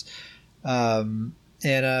maces.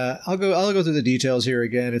 And I'll go through the details here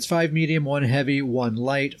again. It's 5 medium, 1 heavy, 1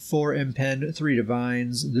 light, 4 impend, 3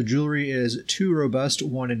 divines. The jewelry is 2 robust,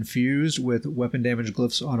 1 infused, with weapon damage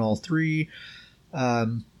glyphs on all 3.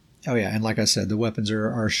 And like I said, the weapons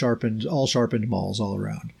are sharpened, all sharpened mauls all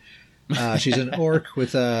around. She's an orc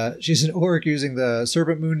using the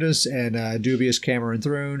Serpent Mundus and Dubious Cameron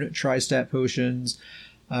Throne, Tri-Stat potions.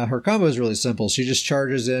 Her combo is really simple. She just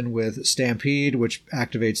charges in with Stampede, which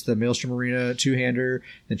activates the Maelstrom Arena two-hander.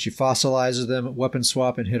 Then she fossilizes them, weapon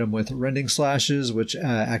swap, and hit them with Rending Slashes, which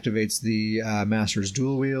activates the Master's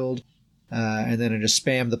Dual Wield. And then I just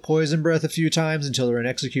spam the Poison Breath a few times until they're in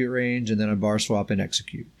execute range, and then a bar swap and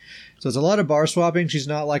execute. So it's a lot of bar swapping. She's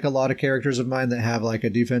not like a lot of characters of mine that have like a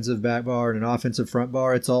defensive back bar and an offensive front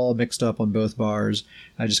bar. It's all mixed up on both bars.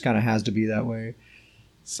 It just kind of has to be that way.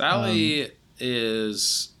 Sally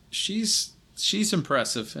she's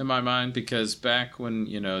impressive in my mind, because back when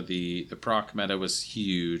the proc meta was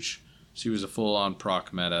huge, she was a full-on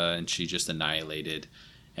proc meta and she just annihilated.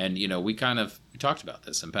 And we talked about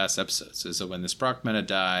this in past episodes, is that when this proc meta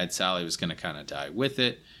died, Sally was going to kind of die with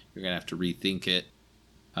it. You're going to have to rethink it,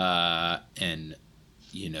 and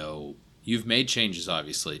you've made changes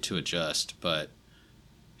obviously to adjust, but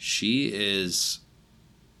she is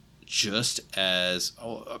just as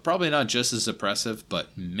probably not just as oppressive,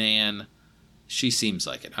 but man, she seems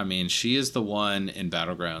like it. I mean, she is the one in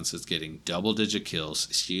Battlegrounds that's getting double-digit kills.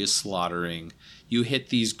 She is slaughtering. You hit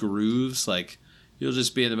these grooves, like you'll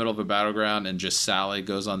just be in the middle of a battleground and just Sally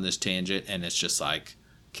goes on this tangent and it's just like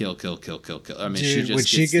kill. I mean, dude, when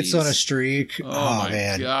she gets on a streak, oh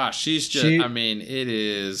man, gosh, she's just. I mean, it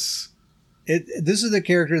is. This is the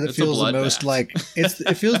character that feels the most like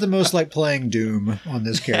it feels the most like playing Doom on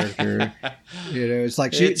this character. It's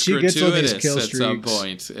like she gets on these kill streaks. At some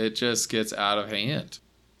point, it just gets out of hand.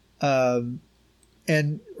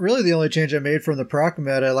 And really, the only change I made from the proc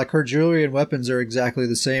meta, like her jewelry and weapons are exactly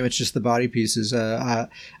the same. It's just the body pieces. I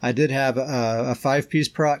did have a 5-piece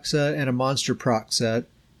proc set and a monster proc set,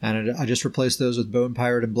 and I just replaced those with Bone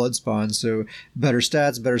Pirate and Bloodspawn. So better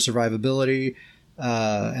stats, better survivability.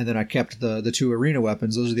 And then I kept the 2 arena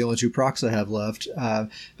weapons. Those are the only 2 procs I have left.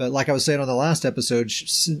 But like I was saying on the last episode,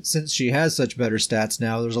 since she has such better stats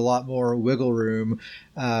now, there's a lot more wiggle room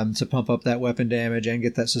to pump up that weapon damage and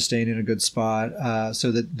get that sustain in a good spot,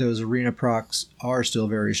 so that those arena procs are still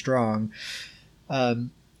very strong.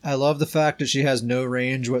 I love the fact that she has no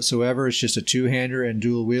range whatsoever. It's just a two-hander and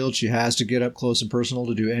dual wield. She has to get up close and personal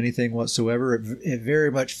to do anything whatsoever. It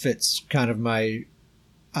very much fits kind of my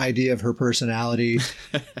idea of her personality.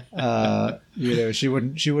 She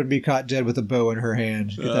wouldn't be caught dead with a bow in her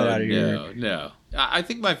hand. Get that out of here. No. I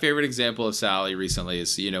think my favorite example of Sally recently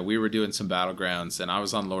is, we were doing some Battlegrounds and I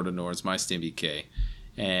was on Lord of Nords, my StimDK,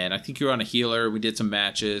 and I think you were on a healer. We did some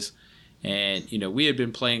matches, and we had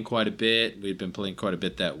been playing quite a bit. We'd been playing quite a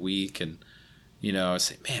bit that week, and I was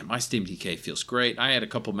saying, man, my StimDK feels great. And I had a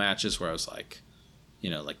couple matches where I was like,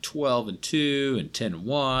 like 12-2 and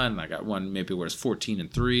 10-1. And I got one maybe where it's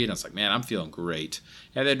 14-3, and I was like, man, I'm feeling great.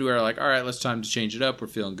 And then we were like, all right, let's time to change it up. We're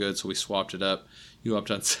feeling good, so we swapped it up. You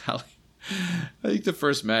upped on Sally. I think the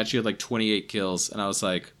first match you had like 28 kills, and I was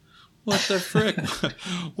like, what the frick?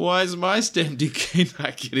 Why is my StimDK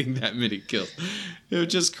not getting that many kills? It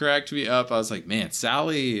just cracked me up. I was like, man,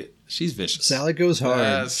 Sally, she's vicious. Sally goes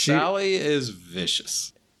hard. Sally is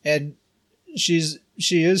vicious, and she is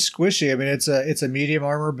squishy. I mean, it's a medium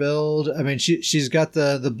armor build. I mean, she's got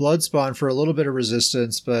the Bloodspawn for a little bit of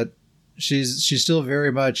resistance, but she's still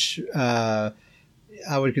very much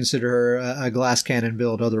I would consider her a glass cannon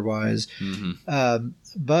build otherwise. Mm-hmm.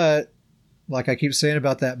 But like I keep saying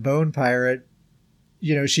about that Bone Pirate,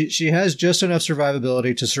 she has just enough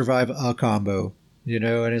survivability to survive a combo,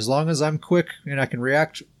 and as long as I'm quick and I can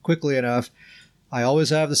react quickly enough, I always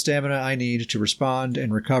have the stamina I need to respond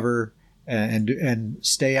and recover and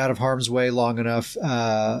stay out of harm's way long enough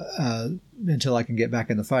until I can get back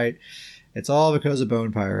in the fight. It's all because of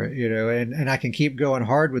Bone Pirate, and I can keep going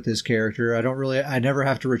hard with this character. I never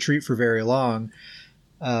have to retreat for very long.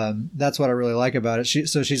 That's what I really like about it.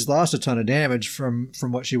 She's lost a ton of damage from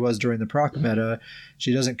what she was during the proc meta.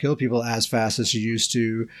 She doesn't kill people as fast as she used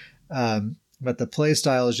to. But the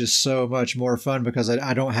playstyle is just so much more fun because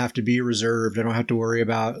I don't have to be reserved. I don't have to worry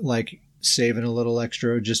about like saving a little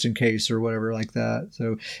extra just in case or whatever like that.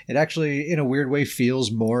 So it actually, in a weird way,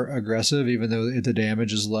 feels more aggressive, even though the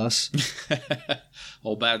damage is less.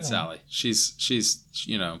 Old Bad Sally. She's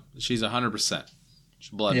 100%.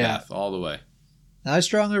 Bloodbath all the way. I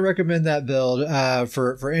strongly recommend that build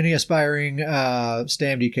for any aspiring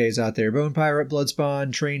Stam DKs out there. Bone Pirate,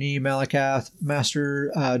 Bloodspawn, Trainee, Malakath,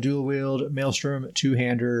 Master, Dual Wield, Maelstrom,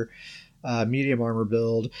 Two-Hander, medium armor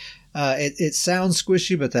build. It sounds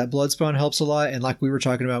squishy, but that Bloodspawn helps a lot. And like we were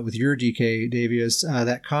talking about with your DK, Davius,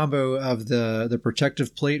 that combo of the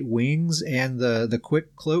protective plate wings and the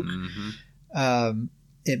quick cloak,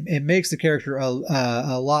 it makes the character a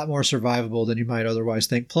lot more survivable than you might otherwise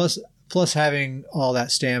think. Plus having all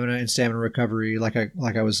that stamina and stamina recovery, like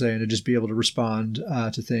I was saying, to just be able to respond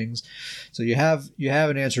to things. So you have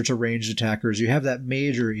an answer to ranged attackers. You have that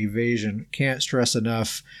major evasion. Can't stress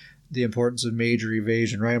enough the importance of major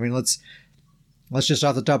evasion, right? I mean, let's just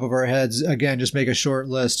off the top of our heads again, just make a short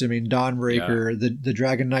list. I mean, Dawnbreaker, the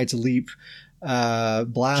Dragon Knight's Leap,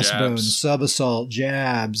 Blast Bone, Sub Assault,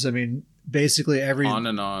 Jabs. I mean, basically on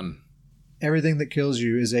and on. Everything that kills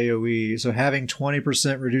you is AoE. So having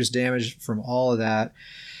 20% reduced damage from all of that,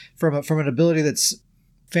 from an ability that's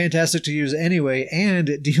fantastic to use anyway, and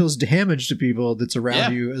it deals damage to people that's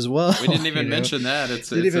around you as well. We didn't even mention that. It's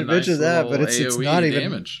not even damage.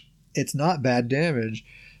 It's not bad damage.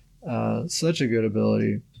 Such a good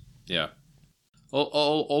ability. Yeah.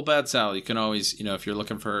 Old Bad Sally. You can always, if you're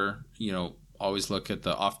looking for, always look at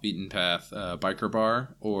the off-beaten path biker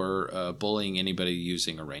bar or bullying anybody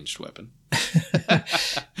using a ranged weapon.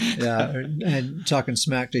 Yeah, and talking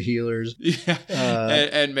smack to healers. Yeah,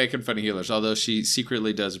 and making fun of healers, although she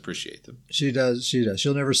secretly does appreciate them. She does.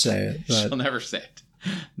 She'll never say it. But she'll never say it.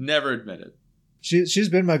 Never admit it. She's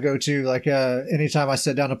been my go-to. Like anytime I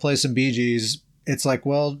sit down to play some BGs, it's like,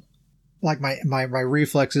 well, like my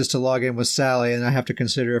reflex is to log in with Sally, and I have to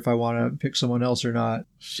consider if I want to pick someone else or not.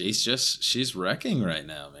 She's wrecking right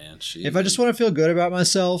now, man. If I just want to feel good about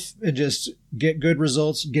myself and just get good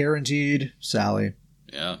results guaranteed, Sally.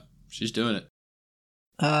 Yeah, she's doing it.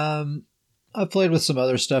 I've played with some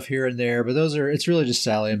other stuff here and there, but it's really just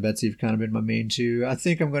Sally and Betsy have kind of been my main two. I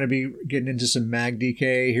think I'm going to be getting into some Mag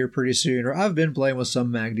DK here pretty soon, or I've been playing with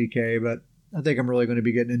some Mag DK, but I think I'm really going to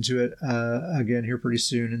be getting into it again here pretty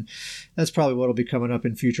soon, and that's probably what will be coming up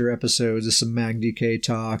in future episodes, is some Mag DK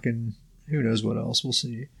talk, and who knows what else. We'll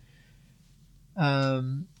see.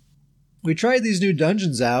 We tried these new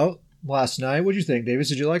dungeons out last night. What did you think, Davis?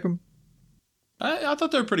 Did you like them? I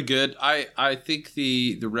thought they were pretty good. I think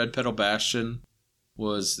the Red Petal Bastion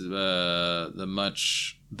was the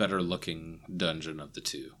much better looking dungeon of the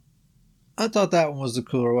two. I thought that one was the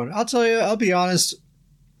cooler one. I'll tell you, I'll be honest,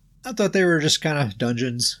 I thought they were just kind of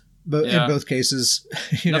dungeons, but in both cases.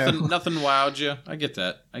 Nothing wowed you. I get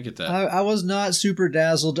that. I was not super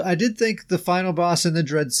dazzled. I did think the final boss in the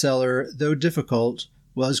Dread Cellar, though difficult,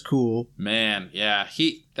 was cool. Man, yeah.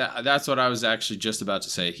 That's what I was actually just about to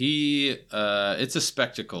say. It's a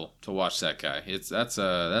spectacle to watch that guy. That's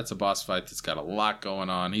a boss fight that's got a lot going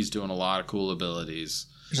on. He's doing a lot of cool abilities.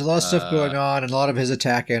 There's a lot of stuff going on, and a lot of his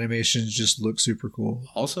attack animations just look super cool.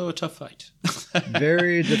 Also a tough fight.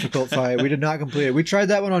 Very difficult fight. We did not complete it. We tried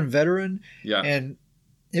that one on Veteran, and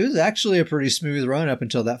it was actually a pretty smooth run up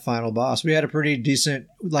until that final boss. We had a pretty decent,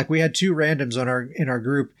 we had two randoms in our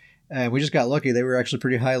group, and we just got lucky. They were actually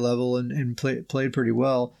pretty high level and played pretty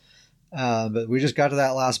well. But we just got to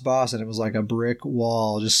that last boss, and it was like a brick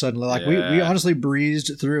wall. Just suddenly, we honestly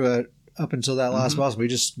breezed through it up until that last boss. We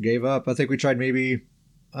just gave up. I think we tried maybe,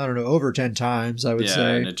 I don't know, over 10 times, I would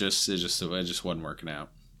say. And it just wasn't working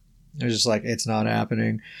out. It was just like, it's not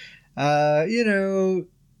happening. No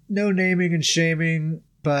naming and shaming,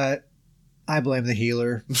 but I blame the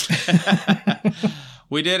healer.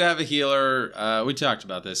 We did have a healer. We talked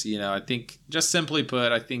about this. I think, just simply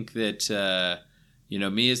put, I think that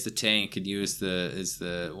me as the tank and you as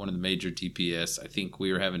the one of the major DPS, I think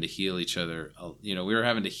we were having to heal each other. We were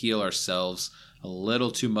having to heal ourselves a little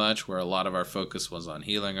too much, where a lot of our focus was on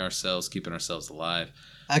healing ourselves, keeping ourselves alive.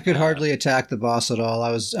 I could hardly attack the boss at all.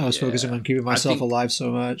 I was focusing on keeping myself alive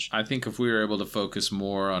so much. I think if we were able to focus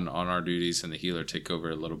more on our duties and the healer take over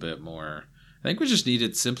a little bit more, I think we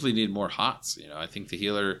just simply need more HOTS. I think the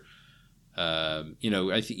healer,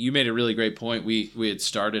 I think you made a really great point. We had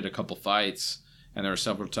started a couple fights, and there were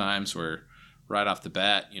several times where right off the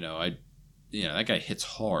bat, that guy hits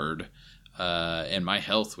hard. And my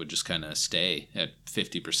health would just kind of stay at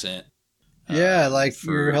 50%.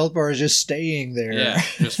 Your health bar is just staying there. Yeah,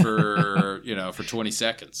 just for, for 20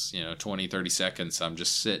 seconds, 20, 30 seconds, I'm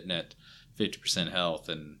just sitting at 50% health.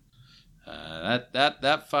 And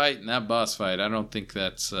That fight and that boss fight, I don't think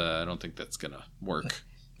that's gonna work.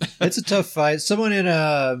 It's a tough fight. Someone in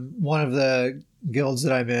one of the guilds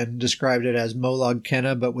that I'm in described it as Molag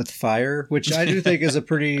Kenna, but with fire, which I do think is a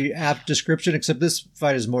pretty apt description, except this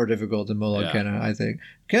fight is more difficult than Molag Kenna, I think.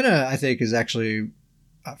 Kenna, I think, is actually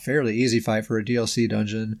a fairly easy fight for a DLC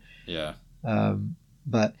dungeon. Yeah.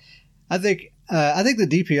 But I think the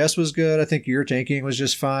DPS was good. I think your tanking was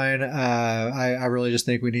just fine. I really just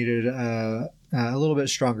think we needed a little bit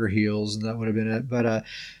stronger heals, and that would have been it. But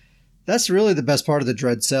that's really the best part of the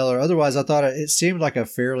Dread Cellar. Otherwise, I thought it seemed like a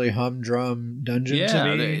fairly humdrum dungeon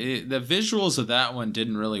to me. The visuals of that one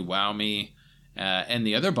didn't really wow me, and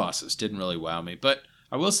the other bosses didn't really wow me. But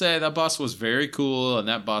I will say that boss was very cool, and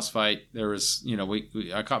that boss fight, there was,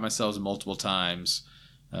 I caught myself multiple times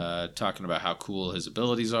talking about how cool his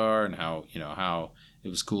abilities are and how it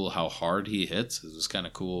was cool how hard he hits. It was kind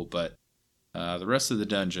of cool, but the rest of the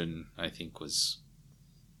dungeon, I think, was...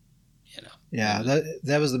 Yeah,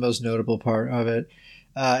 that was the most notable part of it.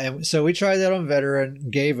 And so we tried that on veteran,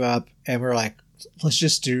 gave up, and we're like, let's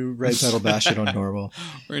just do Red Petal Bastion on normal.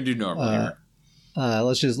 We're gonna do normal here.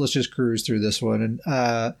 Let's just cruise through this one. And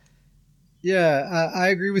I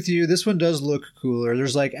agree with you. This one does look cooler.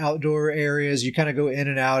 There's like outdoor areas. You kind of go in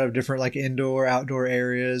and out of different like indoor, outdoor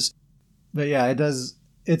areas. But yeah, it does.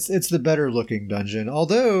 It's the better looking dungeon.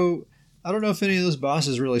 Although I don't know if any of those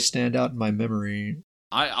bosses really stand out in my memory.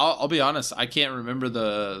 I'll be honest. I can't remember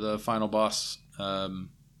the final boss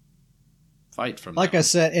fight from. Like I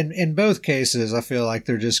said, in both cases, I feel like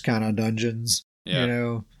they're just kind of dungeons.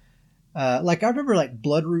 Yeah. Like I remember like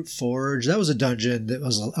Bloodroot Forge. That was a dungeon that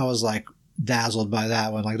I was like dazzled by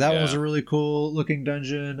that one. Like that one was a really cool looking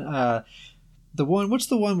dungeon. What's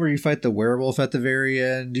the one where you fight the werewolf at the very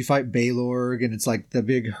end? You fight Baylorg, and it's like the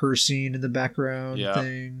big Hircine in the background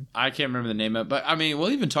thing. I can't remember the name of it, but I mean,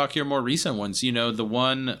 we'll even talk here more recent ones. The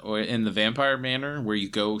one in the Vampire Manor where you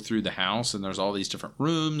go through the house and there's all these different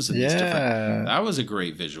rooms. And that was a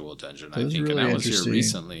great visual dungeon, I think, really, and that was here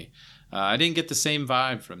recently. I didn't get the same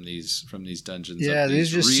vibe from these dungeons. Yeah, these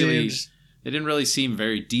just really. They didn't really seem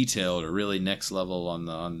very detailed or really next level on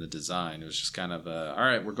the design. It was just kind of all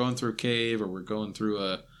right, we're going through a cave or we're going through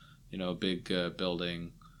a big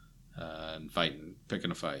building and picking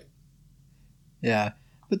a fight. Yeah,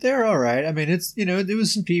 but they're all right. I mean, it's it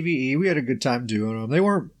was some PvE. We had a good time doing them. They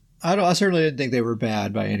weren't. I certainly didn't think they were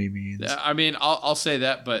bad by any means. I mean, I'll say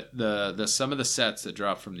that, but the some of the sets that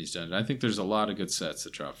drop from these dungeons, I think there's a lot of good sets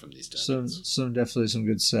that drop from these dungeons. Some definitely some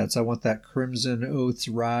good sets. I want that Crimson Oath's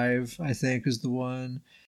Rive, I think, is the one.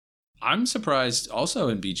 I'm surprised also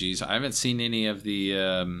in BGs. I haven't seen any of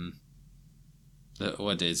the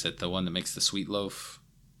what is it? The one that makes the sweet loaf.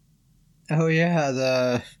 Oh yeah,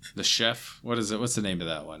 the chef. What is it? What's the name of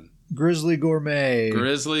that one? Grizzly Gourmet.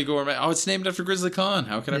 Grizzly Gourmet. Oh, it's named after Grizzly Khan.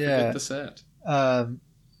 How could I forget the set?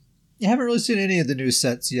 You haven't really seen any of the new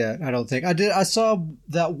sets yet, I don't think. I saw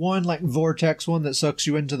that one like Vortex one that sucks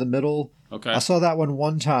you into the middle. Okay. I saw that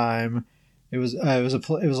one time. It was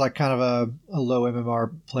like kind of a low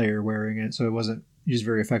MMR player wearing it, so it wasn't used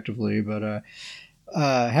very effectively. But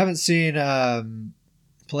haven't seen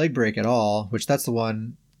Plague Break at all, which that's the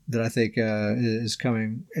one that I think is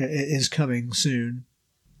coming soon.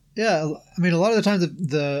 Yeah, I mean, a lot of the times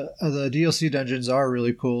the DLC dungeons are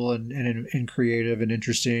really cool and creative and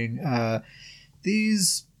interesting.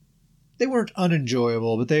 These they weren't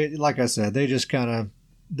unenjoyable, but they, like I said, they just kind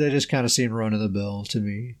of seemed run of the mill to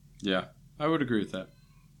me. Yeah, I would agree with that.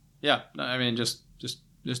 Yeah, I mean, just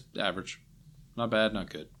average, not bad,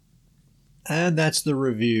 not good. And that's the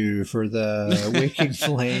review for the Waking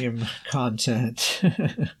Flame content.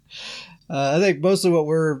 I think mostly what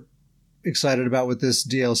we're excited about with this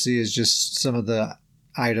DLC is just some of the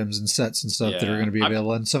items and sets and stuff that are going to be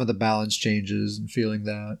available and some of the balance changes and feeling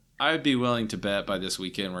that. I would be willing to bet by this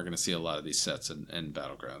weekend we're going to see a lot of these sets in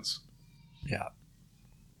Battlegrounds. Yeah.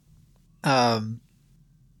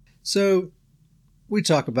 So we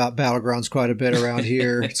talk about Battlegrounds quite a bit around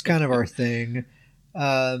here. It's kind of our thing.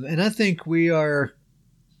 And I think we're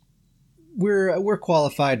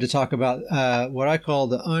qualified to talk about what I call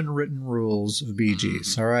the unwritten rules of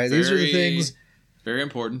BGs. All right, these are the things. Very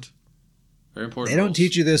important. Very important. They don't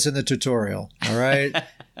teach you this in the tutorial. All right.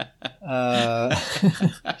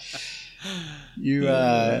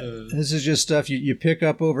 This is just stuff you pick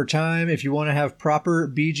up over time. If you want to have proper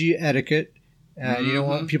BG etiquette, and you don't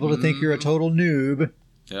want people to think you're a total noob,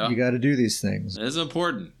 you got to do these things. It's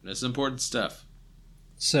important. It's important stuff.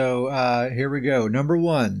 So here we go. Number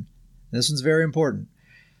 1. This one's very important.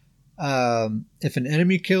 If an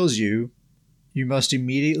enemy kills you, you must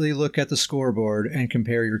immediately look at the scoreboard and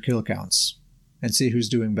compare your kill counts and see who's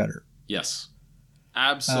doing better. Yes.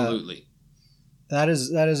 Absolutely. That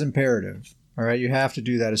is imperative. All right, you have to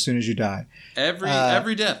do that as soon as you die.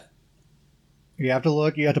 Every death. You have to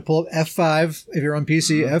look. You have to pull up F5 if you're on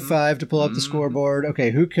PC. F5 to pull up the scoreboard.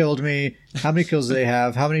 Okay, who killed me? How many kills do they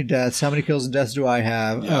have? How many deaths? How many kills and deaths do I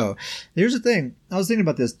have? Yeah. Oh, here's the thing. I was thinking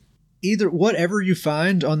about this. Either whatever you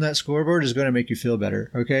find on that scoreboard is going to make you feel better.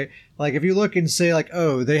 Okay, like if you look and say like,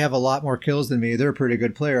 oh, they have a lot more kills than me. They're a pretty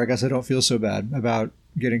good player. I guess I don't feel so bad about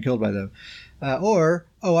getting killed by them. Or,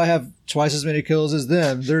 oh, I have twice as many kills as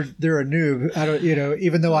them. They're a noob. I don't,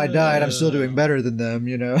 even though I died, I'm still doing better than them.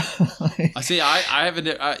 I see. I haven't.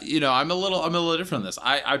 I'm a little different on this.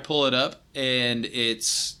 I pull it up, and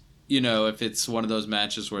it's if it's one of those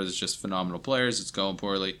matches where there's just phenomenal players, it's going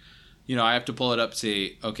poorly. I have to pull it up to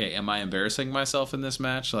see, okay, am I embarrassing myself in this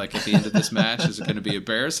match? Like at the end of this match, is it going to be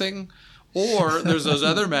embarrassing? Or there's those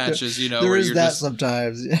other matches, there where is you're that just,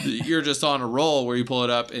 sometimes. You're just on a roll where you pull it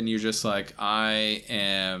up and you're just like,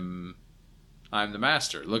 I'm the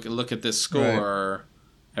master. Look at this score. Right.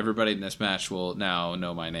 Everybody in this match will now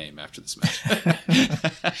know my name after this match.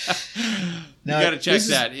 Now, you got to check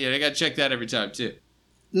that. Yeah, I got to check that every time too.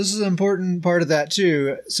 This is an important part of that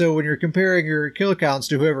too. So when you're comparing your kill counts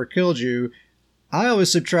to whoever killed you, I always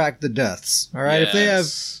subtract the deaths. All right.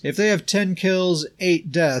 Yes. If they have 10 kills, 8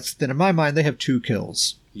 deaths, then in my mind they have 2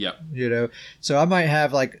 kills. Yep. So I might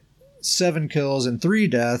have like 7 kills and 3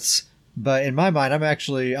 deaths, but in my mind I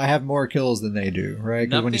have more kills than they do, right?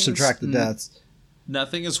 Because when you subtract the deaths,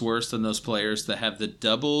 nothing is worse than those players that have the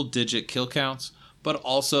double-digit kill counts, but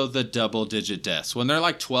also the double-digit deaths. When they're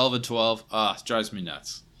like 12 and 12, it drives me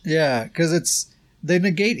nuts. Yeah, because they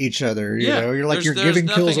negate each other. You're like you're giving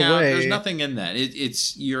kills away. There's nothing in that.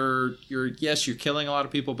 It's you're killing a lot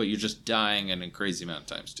of people, but you're just dying in a crazy amount of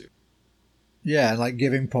times too. Yeah, and like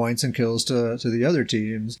giving points and kills to the other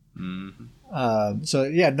teams. Mm-hmm. So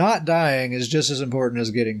yeah, not dying is just as important as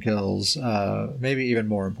getting kills. Maybe even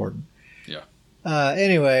more important. Yeah.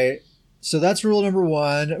 Anyway, so that's rule number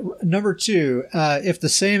 1. Number 2, if the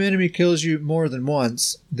same enemy kills you more than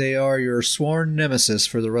once, they are your sworn nemesis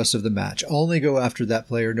for the rest of the match. Only go after that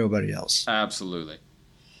player, nobody else. Absolutely.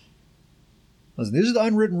 Listen, these are the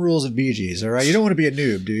unwritten rules of BGs, all right? You don't want to be a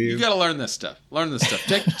noob, do you? You got to learn this stuff.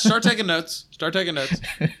 Start taking notes. Take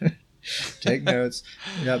notes.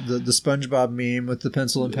 Yep, the SpongeBob meme with the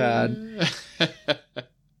pencil and pad.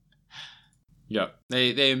 Yep.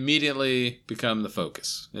 They immediately become the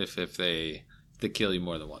focus if they kill you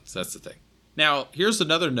more than once. That's the thing. Now, here's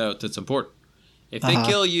another note that's important. If they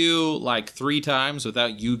kill you like 3 times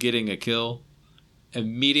without you getting a kill,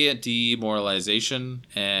 immediate demoralization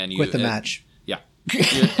and you quit the match. Yeah.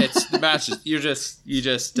 It's the match. You're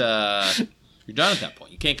done at that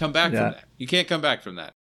point. You can't come back from that. You can't come back from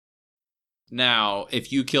that. Now,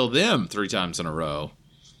 if you kill them 3 times in a row,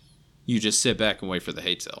 you just sit back and wait for the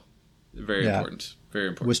hate sale. Very important. Very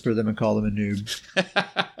important. Whisper them and call them a noob.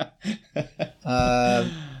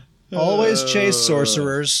 Always chase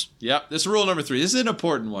sorcerers. Yep. This is rule number 3. This is an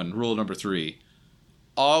important one. Rule number 3.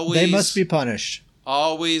 They must be punished.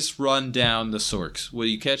 Always run down the sorks. Will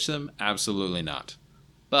you catch them? Absolutely not.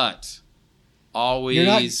 But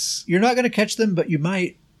always... You're not going to catch them, but you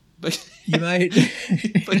might. But you might.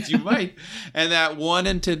 But you might. And that 1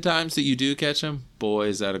 in 10 times that you do catch them, boy,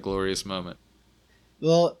 is that a glorious moment.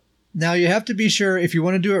 Well... Now, you have to be sure, if you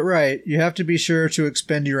want to do it right, you have to be sure to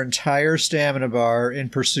expend your entire stamina bar in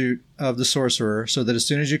pursuit of the sorcerer so that as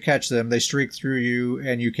soon as you catch them, they streak through you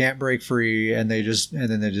and you can't break free and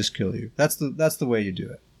then they just kill you. That's the way you do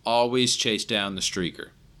it. Always chase down the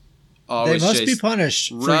streaker. They must be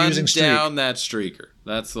punished for using streak. Run down that streaker.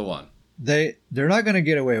 That's the one. They're not going to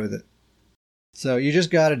get away with it. So you just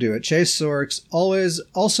got to do it. Chase sorks.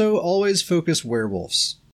 Always focus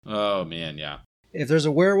werewolves. Oh, man, yeah. If there's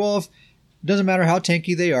a werewolf, doesn't matter how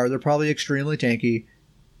tanky they are, they're probably extremely tanky.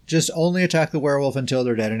 Just only attack the werewolf until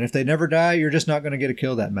they're dead. And if they never die, you're just not going to get a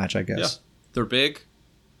kill that match, I guess. Yeah. They're big,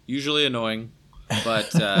 usually annoying,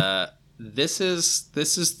 but this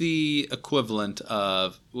is the equivalent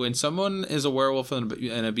of when someone is a werewolf in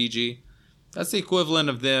a BG, that's the equivalent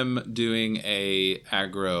of them doing a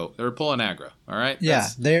aggro. They're pulling aggro, all right? Yeah,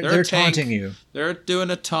 they're taunting you. They're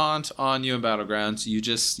doing a taunt on you in Battlegrounds. You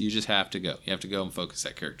just have to go. You have to go and focus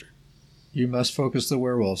that character. You must focus the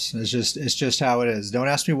werewolves. It's just how it is. Don't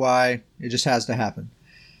ask me why. It just has to happen.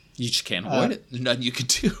 You just can't avoid it. There's nothing you can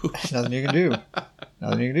do. Nothing you can do.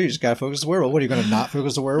 You just got to focus the werewolf. What, are you going to not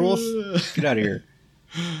focus the werewolf? Get out of here.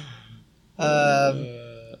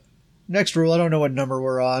 Next rule, I don't know what number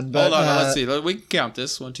we're on. But, hold on, let's see. We can count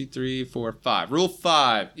this. 1, 2, 3, 4, 5. Rule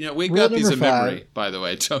 5. We've got these in memory, by the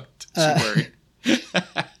way. Don't you worry.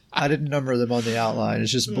 I didn't number them on the outline.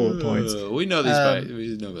 It's just bullet points. We know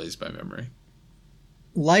these by memory.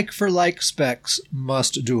 Like for like specs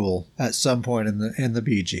must duel at some point in the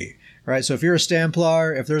BG. Right? So if you're a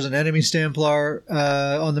Stamplar, if there's an enemy Stamplar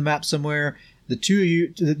on the map somewhere, the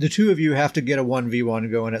two of you have to get a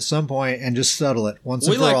 1v1 going at some point and just settle it once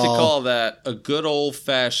and for all. We like to call that a good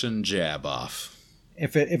old-fashioned jab off.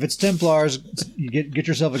 If it's Templars, you get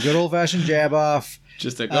yourself a good old-fashioned jab off.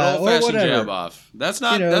 Just a good old-fashioned jab off. That's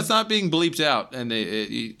not being bleeped out, and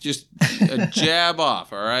just a jab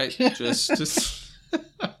off. All right, just.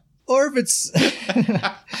 Or if it's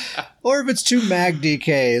two mag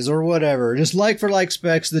DKs or whatever, just like for like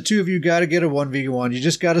specs, the two of you got to get a 1v1. You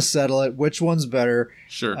just got to settle it. Which one's better?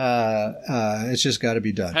 Sure. It's just got to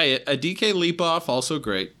be done. Hey, a DK leap off also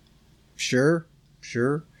great. Sure.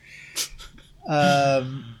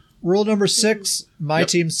 Rule number 6: my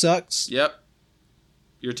team sucks. Yep.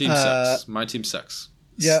 Your team sucks. My team sucks.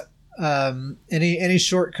 Yep. Any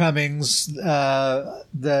shortcomings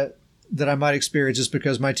that I might experience just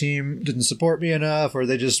because my team didn't support me enough, or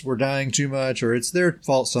they just were dying too much, or it's their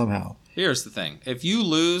fault somehow. Here's the thing. If you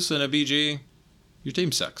lose in a BG, your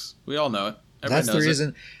team sucks. We all know it. Everybody knows the reason.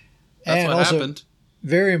 It. That's what happened.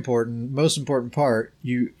 Very important, most important part,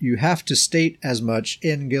 you have to state as much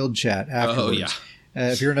in guild chat afterwards. Oh, yeah.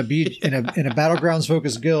 If you're in a battlegrounds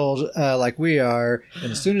focused guild like we are,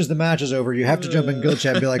 and as soon as the match is over, you have to jump in guild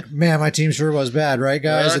chat and be like, "Man, my team sure was bad, right,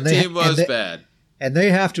 guys?" Our team was bad. And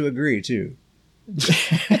they have to agree, too.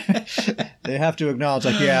 They have to acknowledge,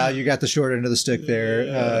 like, yeah, you got the short end of the stick there.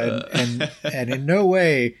 And in no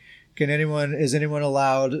way is anyone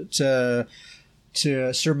allowed to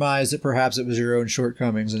surmise that perhaps it was your own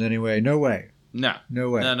shortcomings in any way. No way. No.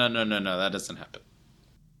 No way. No. That doesn't happen.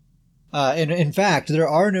 In fact, there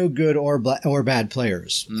are no good or bad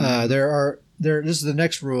players. This is the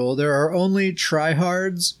next rule. There are only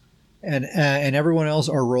tryhards. And everyone else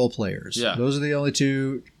are role players. Yeah. Those are the only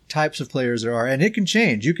two types of players there are. And it can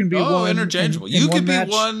change. You can be one interchangeable. in you one can match.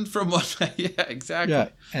 be one from one match. Yeah, exactly. Yeah,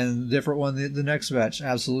 and different one the next match.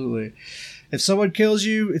 Absolutely. If someone kills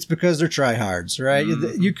you, it's because they're tryhards, right?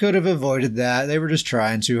 Mm-hmm. You could have avoided that. They were just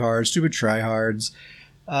trying too hard. Stupid tryhards.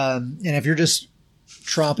 And if you're just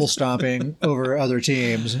trample stomping over other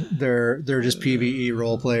teams, they're just PvE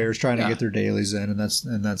role players trying to get their dailies in, and that's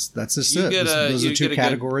just it. Those are two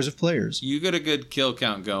categories of players. You get a good kill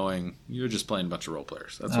count going, you're just playing a bunch of role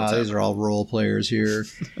players. That's what's these are all role players here.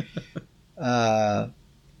 But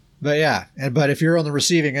if you're on the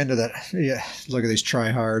receiving end of that, look at these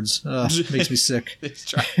tryhards. Makes me sick.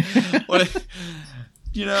 That's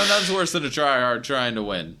worse than a tryhard trying to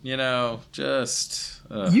win. Just.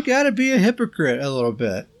 You got to be a hypocrite a little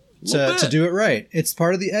bit to do it right. It's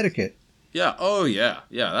part of the etiquette. Yeah. Oh yeah.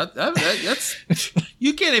 Yeah. That's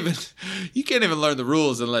you can't even learn the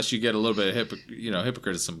rules unless you get a little bit of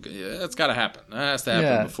hypocritism. That's got to happen. That has to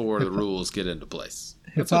happen before the rules get into place.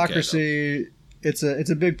 That's hypocrisy. Okay, it's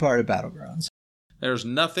a big part of Battlegrounds. There's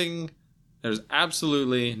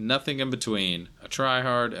absolutely nothing in between a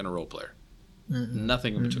tryhard and a role player.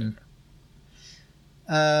 Nothing in between.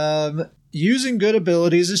 Using good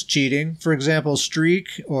abilities is cheating. For example,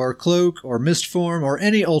 Streak or Cloak or Mist Form or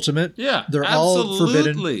any ultimate. Yeah, they're all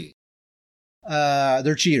forbidden.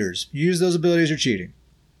 They're cheaters. You use those abilities, you're cheating.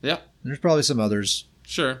 Yeah. There's probably some others.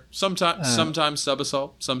 Sure. Sometimes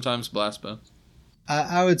Sub-Assault, sometimes Blast Bow.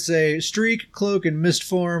 I would say Streak, Cloak, and Mist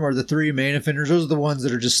Form are the three main offenders. Those are the ones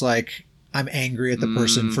that are just like, I'm angry at the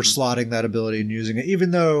person for slotting that ability and using it.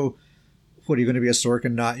 Even though... What, are you going to be a Sork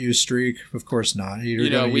and not use Streak? Of course not. You're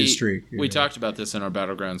going to use Streak. We talked about this in our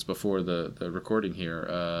Battlegrounds before the recording here.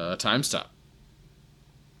 Time Stop.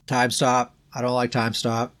 Time Stop. I don't like Time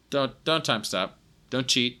Stop. Don't Time Stop. Don't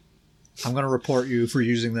cheat. I'm going to report you for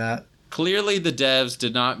using that. Clearly the devs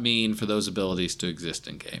did not mean for those abilities to exist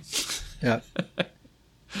in game. Yeah.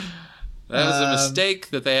 That is a mistake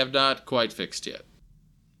that they have not quite fixed yet.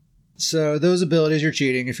 So those abilities, you're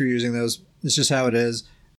cheating if you're using those. It's just how it is.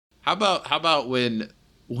 How about when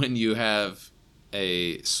you have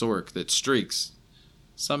a Sork that streaks,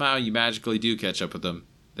 somehow you magically do catch up with them,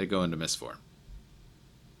 they go into Mist Form.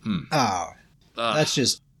 That's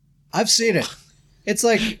just... I've seen it. It's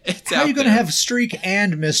like, how are you going to have Streak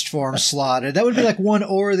and Mist Form slotted? That would be like one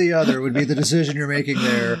or the other would be the decision you're making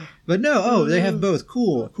there. But no, they have both.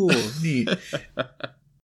 Cool, neat.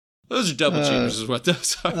 Those are double cheaters is what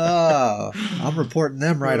those are. I'm reporting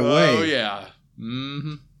them right away. Oh, yeah.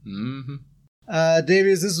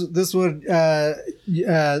 Davies, this one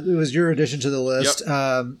it was your addition to the list.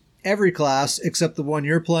 Yep. Every class except the one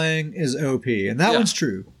you're playing is OP, and that one's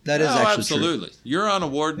true. That is actually absolutely true. You're on a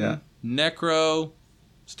Warden, Necro,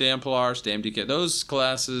 Stamplar, Stam DK, those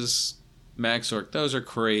classes, Magsork, those are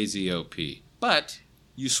crazy OP. But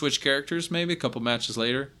you switch characters maybe a couple matches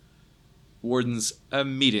later, Wardens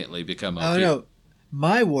immediately become OP. Oh, no.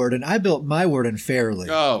 My Warden, I built my Warden fairly.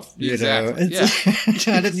 Oh, exactly. You know?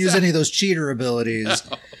 Yeah. I didn't use any of those cheater abilities.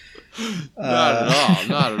 No.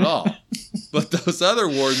 Not at all. But those other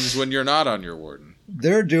Wardens, when you're not on your Warden,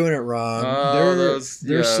 they're doing it wrong.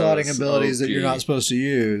 They're slotting abilities that you're not supposed to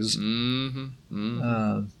use.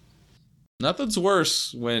 Nothing's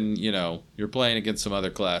worse when, you're playing against some other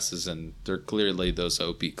classes and they're clearly those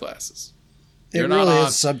OP classes. It really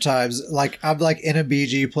is sometimes. Like, I'm like in a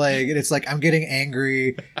BG playing, and it's like I'm getting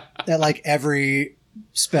angry at like every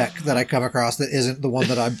spec that I come across that isn't the one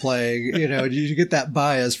that I'm playing. You get that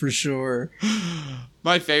bias for sure.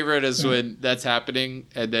 My favorite is when that's happening,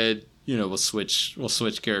 and then we'll switch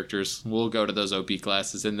characters. We'll go to those OP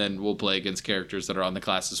classes, and then we'll play against characters that are on the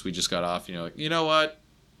classes we just got off. Like, you know what?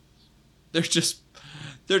 They're just.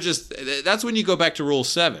 That's when you go back to Rule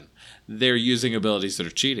 7. They're using abilities that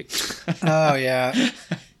are cheating. Oh yeah,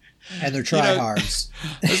 and they're tryhards.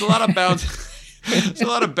 There's a lot of There's a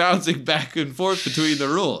lot of bouncing back and forth between the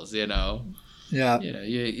rules. Yeah.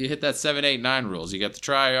 You hit that 7, 8, 9 rules. You got the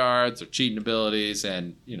tryhards or cheating abilities,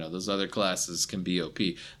 and those other classes can be OP.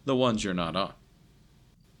 The ones you're not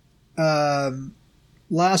on.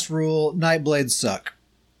 Last rule: Nightblades suck.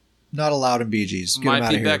 Not allowed in BGs. Get My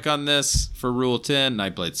feedback on this for Rule 10: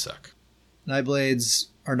 Nightblades suck. Nightblades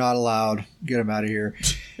are not allowed. Get them out of here.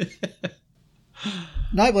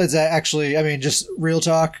 Nightblades actually, just real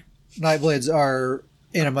talk. Nightblades are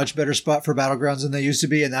in a much better spot for Battlegrounds than they used to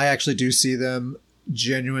be, and I actually do see them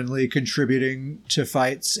genuinely contributing to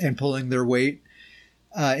fights and pulling their weight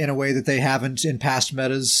in a way that they haven't in past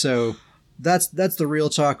metas. So that's the real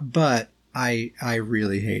talk. But I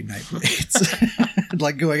really hate Nightblades.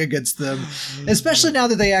 Like going against them, especially now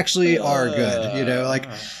that they actually are good.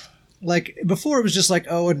 Like before it was just like,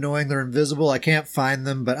 oh, annoying, they're invisible, I can't find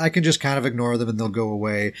them, but I can just kind of ignore them and they'll go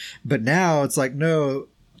away. But now it's like, no,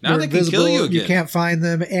 now they invisible, can kill you again. You can't find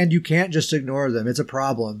them, and you can't just ignore them. It's a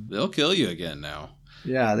problem. They'll kill you again now.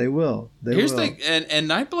 Yeah, they will. Here's the thing, and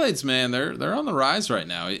Nightblades, man, they're on the rise right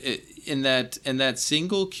now. In that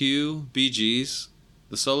single queue BGs,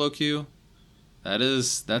 the solo queue,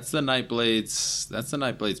 that's the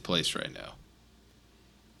Nightblades place right now.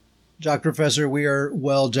 Jock Professor, we are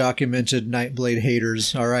well documented Nightblade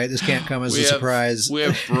haters. All right, this can't come as a surprise. We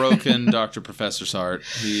have broken Dr. Professor's heart.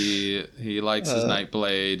 He likes his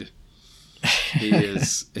Nightblade.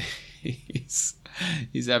 He's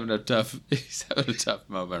having a tough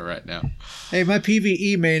moment right now. Hey, my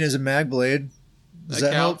PvE main is a Magblade. Does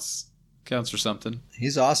that counts? Help? Counts for something.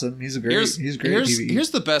 He's awesome. He's great at PvE. Here's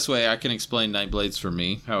the best way I can explain Nightblades for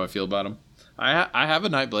me. How I feel about them. I have a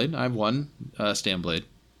Nightblade. I have one Stamblade.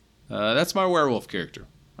 That's my werewolf character.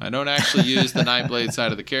 I don't actually use the Nightblade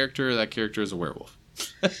side of the character. That character is a werewolf.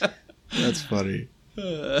 That's funny.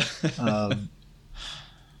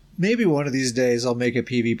 Maybe one of these days I'll make a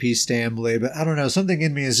PvP Stamblade, but I don't know. Something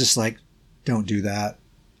in me is just like, don't do that.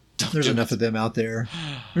 There's enough of them out there.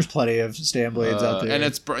 There's plenty of Stamblades out there. And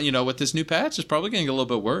it's, with this new patch, it's probably going to get a little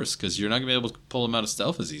bit worse because you're not going to be able to pull them out of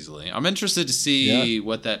stealth as easily. I'm interested to see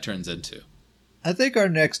what that turns into. I think our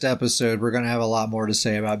next episode, we're going to have a lot more to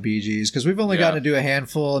say about BGs because we've only gotten to do a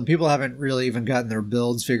handful and people haven't really even gotten their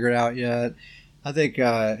builds figured out yet. I think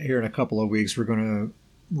here in a couple of weeks, we're going to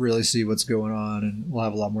really see what's going on and we'll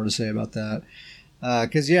have a lot more to say about that.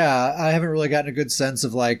 Because, I haven't really gotten a good sense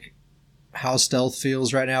of like how stealth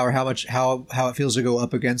feels right now or how it feels to go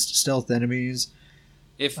up against stealth enemies.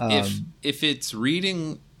 If it's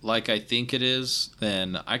reading like I think it is,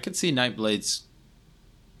 then I could see Nightblades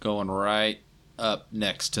going right up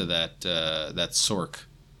next to that Sork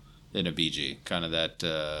in a BG, kind of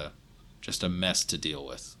that just a mess to deal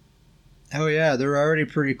with. Oh yeah, they're already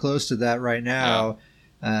pretty close to that right now.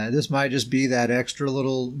 Yeah. This might just be that extra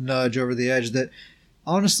little nudge over the edge that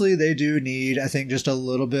honestly they do need. I think just a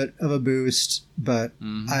little bit of a boost, but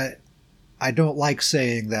I don't like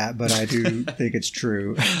saying that, but I do think it's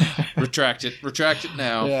true. Retract it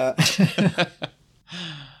now. Yeah.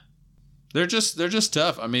 They're just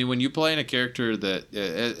tough. I mean, when you play in a character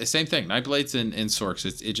that same thing, Nightblades and Sorks,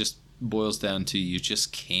 it just boils down to you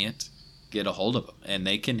just can't get a hold of them, and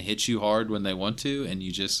they can hit you hard when they want to, and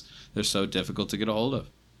they're so difficult to get a hold of.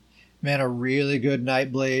 Man, a really good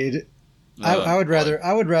Nightblade. I would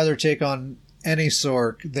rather take on any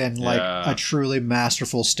Sork than like a truly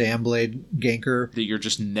masterful Stamblade ganker that you're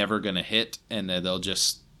just never gonna hit, and they'll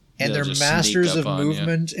just. And they're masters of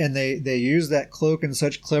movement, and they use that cloak in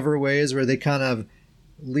such clever ways where they kind of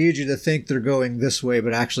lead you to think they're going this way,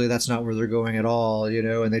 but actually that's not where they're going at all,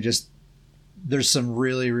 and there's some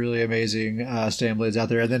really, really amazing stand blades out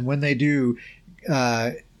there. And then when they do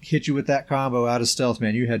hit you with that combo out of stealth,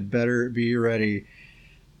 man, you had better be ready.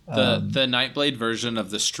 The Nightblade version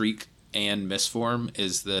of the streak and misform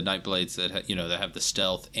is the Nightblades that that have the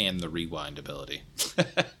stealth and the rewind ability.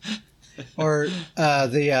 Or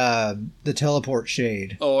the teleport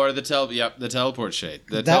shade. Or the teleport shade.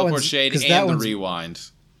 The teleport shade and the rewind.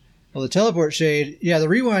 Well, the teleport shade, the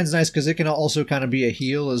rewind's nice because it can also kind of be a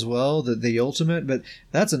heal as well, the ultimate, but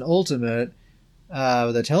that's an ultimate.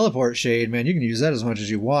 The teleport shade, man, you can use that as much as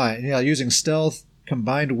you want. Using stealth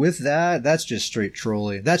combined with that's just straight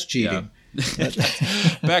trolling. That's cheating. Yeah.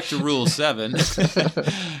 Back to Rule 7.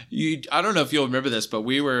 I don't know if you'll remember this, but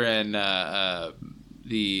we were in the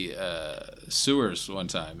sewers one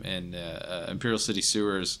time, in Imperial City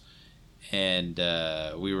sewers, and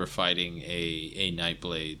we were fighting a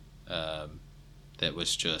Nightblade that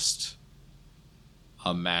was just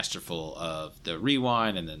a masterful of the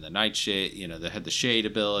rewind, and then the Nightshade, that had the shade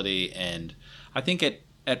ability. And I think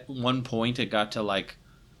at one point it got to like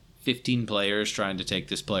 15 players trying to take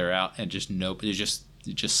this player out, and just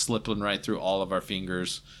slipping right through all of our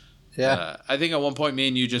fingers. Yeah. I think at one point me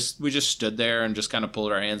and you we just stood there and just kind of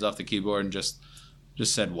pulled our hands off the keyboard and just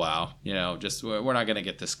said, wow, we're not going to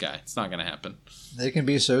get this guy. It's not going to happen. They can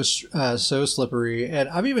be so slippery. And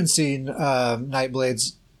I've even seen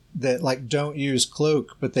Nightblades that like don't use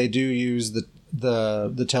cloak, but they do use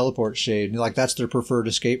the teleport shade. Like that's their preferred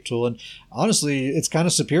escape tool. And honestly, it's kind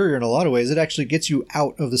of superior in a lot of ways. It actually gets you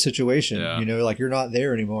out of the situation. Yeah. Like you're not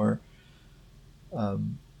there anymore.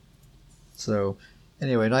 So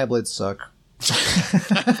anyway, Nightblades suck.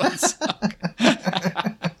 Nightblades suck.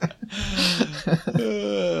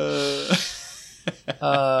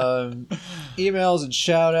 Emails and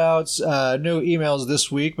shout outs. No emails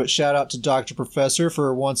this week, but shout out to Dr. Professor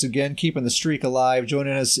for once again keeping the streak alive,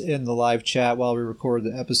 joining us in the live chat while we record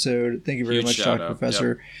the episode. Thank you very much, Dr. Professor.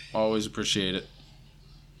 Yep. Always appreciate it.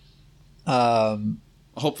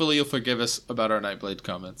 Hopefully you'll forgive us about our Nightblade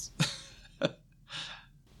comments.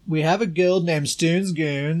 We have a guild named Stoons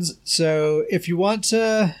Goons, so if you want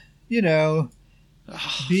to, be in a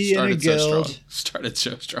guild. Started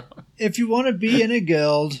so strong. If you want to be in a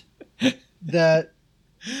guild that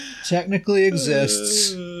technically exists,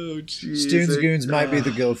 Stoons Goons might be the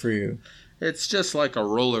guild for you. It's just like a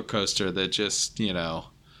roller coaster that just,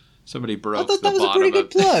 somebody broke. I thought that was a pretty good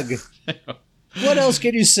plug. What else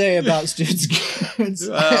can you say about Stoons Goons?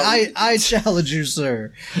 I challenge you,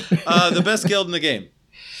 sir. The best guild in the game.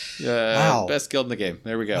 Wow. Best guild in the game.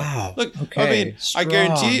 There we go. Wow. Look, okay. I mean, I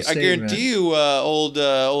guarantee you, old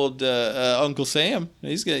Uncle Sam.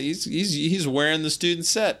 He's wearing the student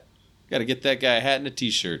set. Got to get that guy a hat and a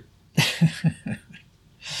t-shirt.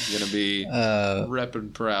 He's gonna be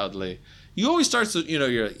repping proudly. You always start,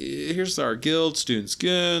 here's our guild, Students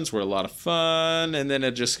Goons. We're a lot of fun, and then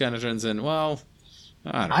it just kind of turns in. Well,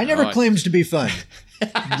 I don't know. I never claimed to be fun.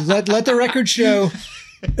 let the record show.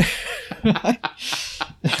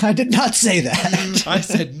 I did not say that. I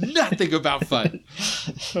said nothing about fun.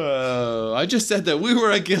 I just said that we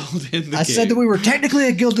were a guild in the game. I said that we were technically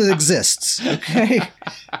a guild that exists. Okay.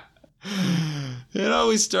 It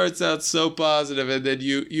always starts out so positive, and then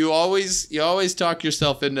you always talk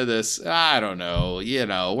yourself into this. I don't know.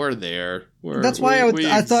 We're there. That's why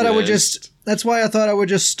I thought I would just. That's why I thought I would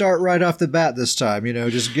just start right off the bat this time.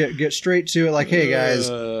 Just get straight to it. Like, hey guys,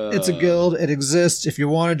 it's a guild. It exists. If you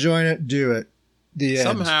want to join it, do it. The end.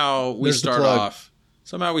 Somehow we start off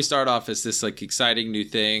as this like exciting new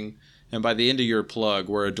thing, and by the end of your plug,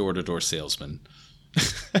 we're a door-to-door salesman.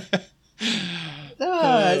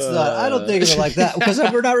 No, it's not. I don't think of it like that because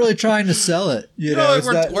we're not really trying to sell it.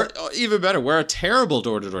 We're even better. We're a terrible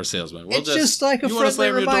door-to-door salesman. It's just like a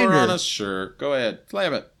friendly reminder. You want to slam your door on us? Sure, go ahead,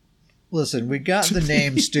 slam it. Listen, we got the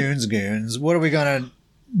name Stoons Goons. What are we gonna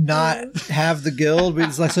not have the guild?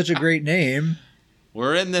 It's like such a great name.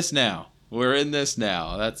 We're in this now.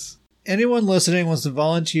 That's. Anyone listening wants to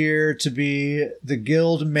volunteer to be the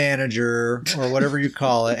guild manager or whatever you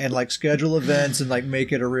call it and like schedule events and like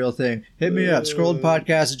make it a real thing. Hit me up,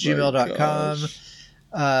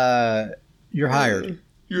 scrolledpodcast@gmail.com. You're hired.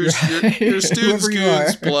 Your Students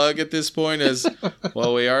Goons plug at this point is,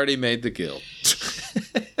 well, we already made the guild.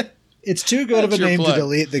 It's too good of a name to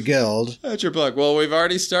delete the guild. That's your plug. Well, we've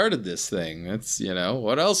already started this thing. That's,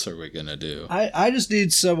 what else are we going to do? I just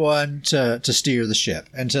need someone to steer the ship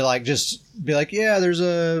and to like just be like, yeah, there's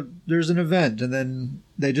an event, and then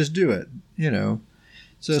they just do it, So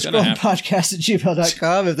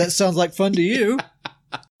scrolledpodcast@gmail.com if that sounds like fun to you.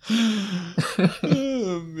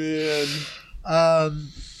 Oh, man.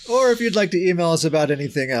 Or if you'd like to email us about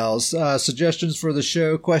anything else, suggestions for the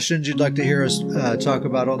show, questions you'd like to hear us talk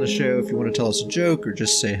about on the show, if you want to tell us a joke or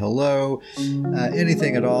just say hello,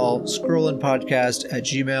 anything at all,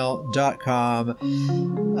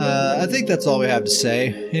 scrollinpodcast@gmail.com. I think that's all we have to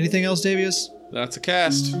say. Anything else, Davius? That's a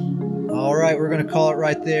cast. All right, we're going to call it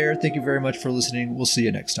right there. Thank you very much for listening. We'll see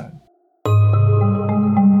you next time.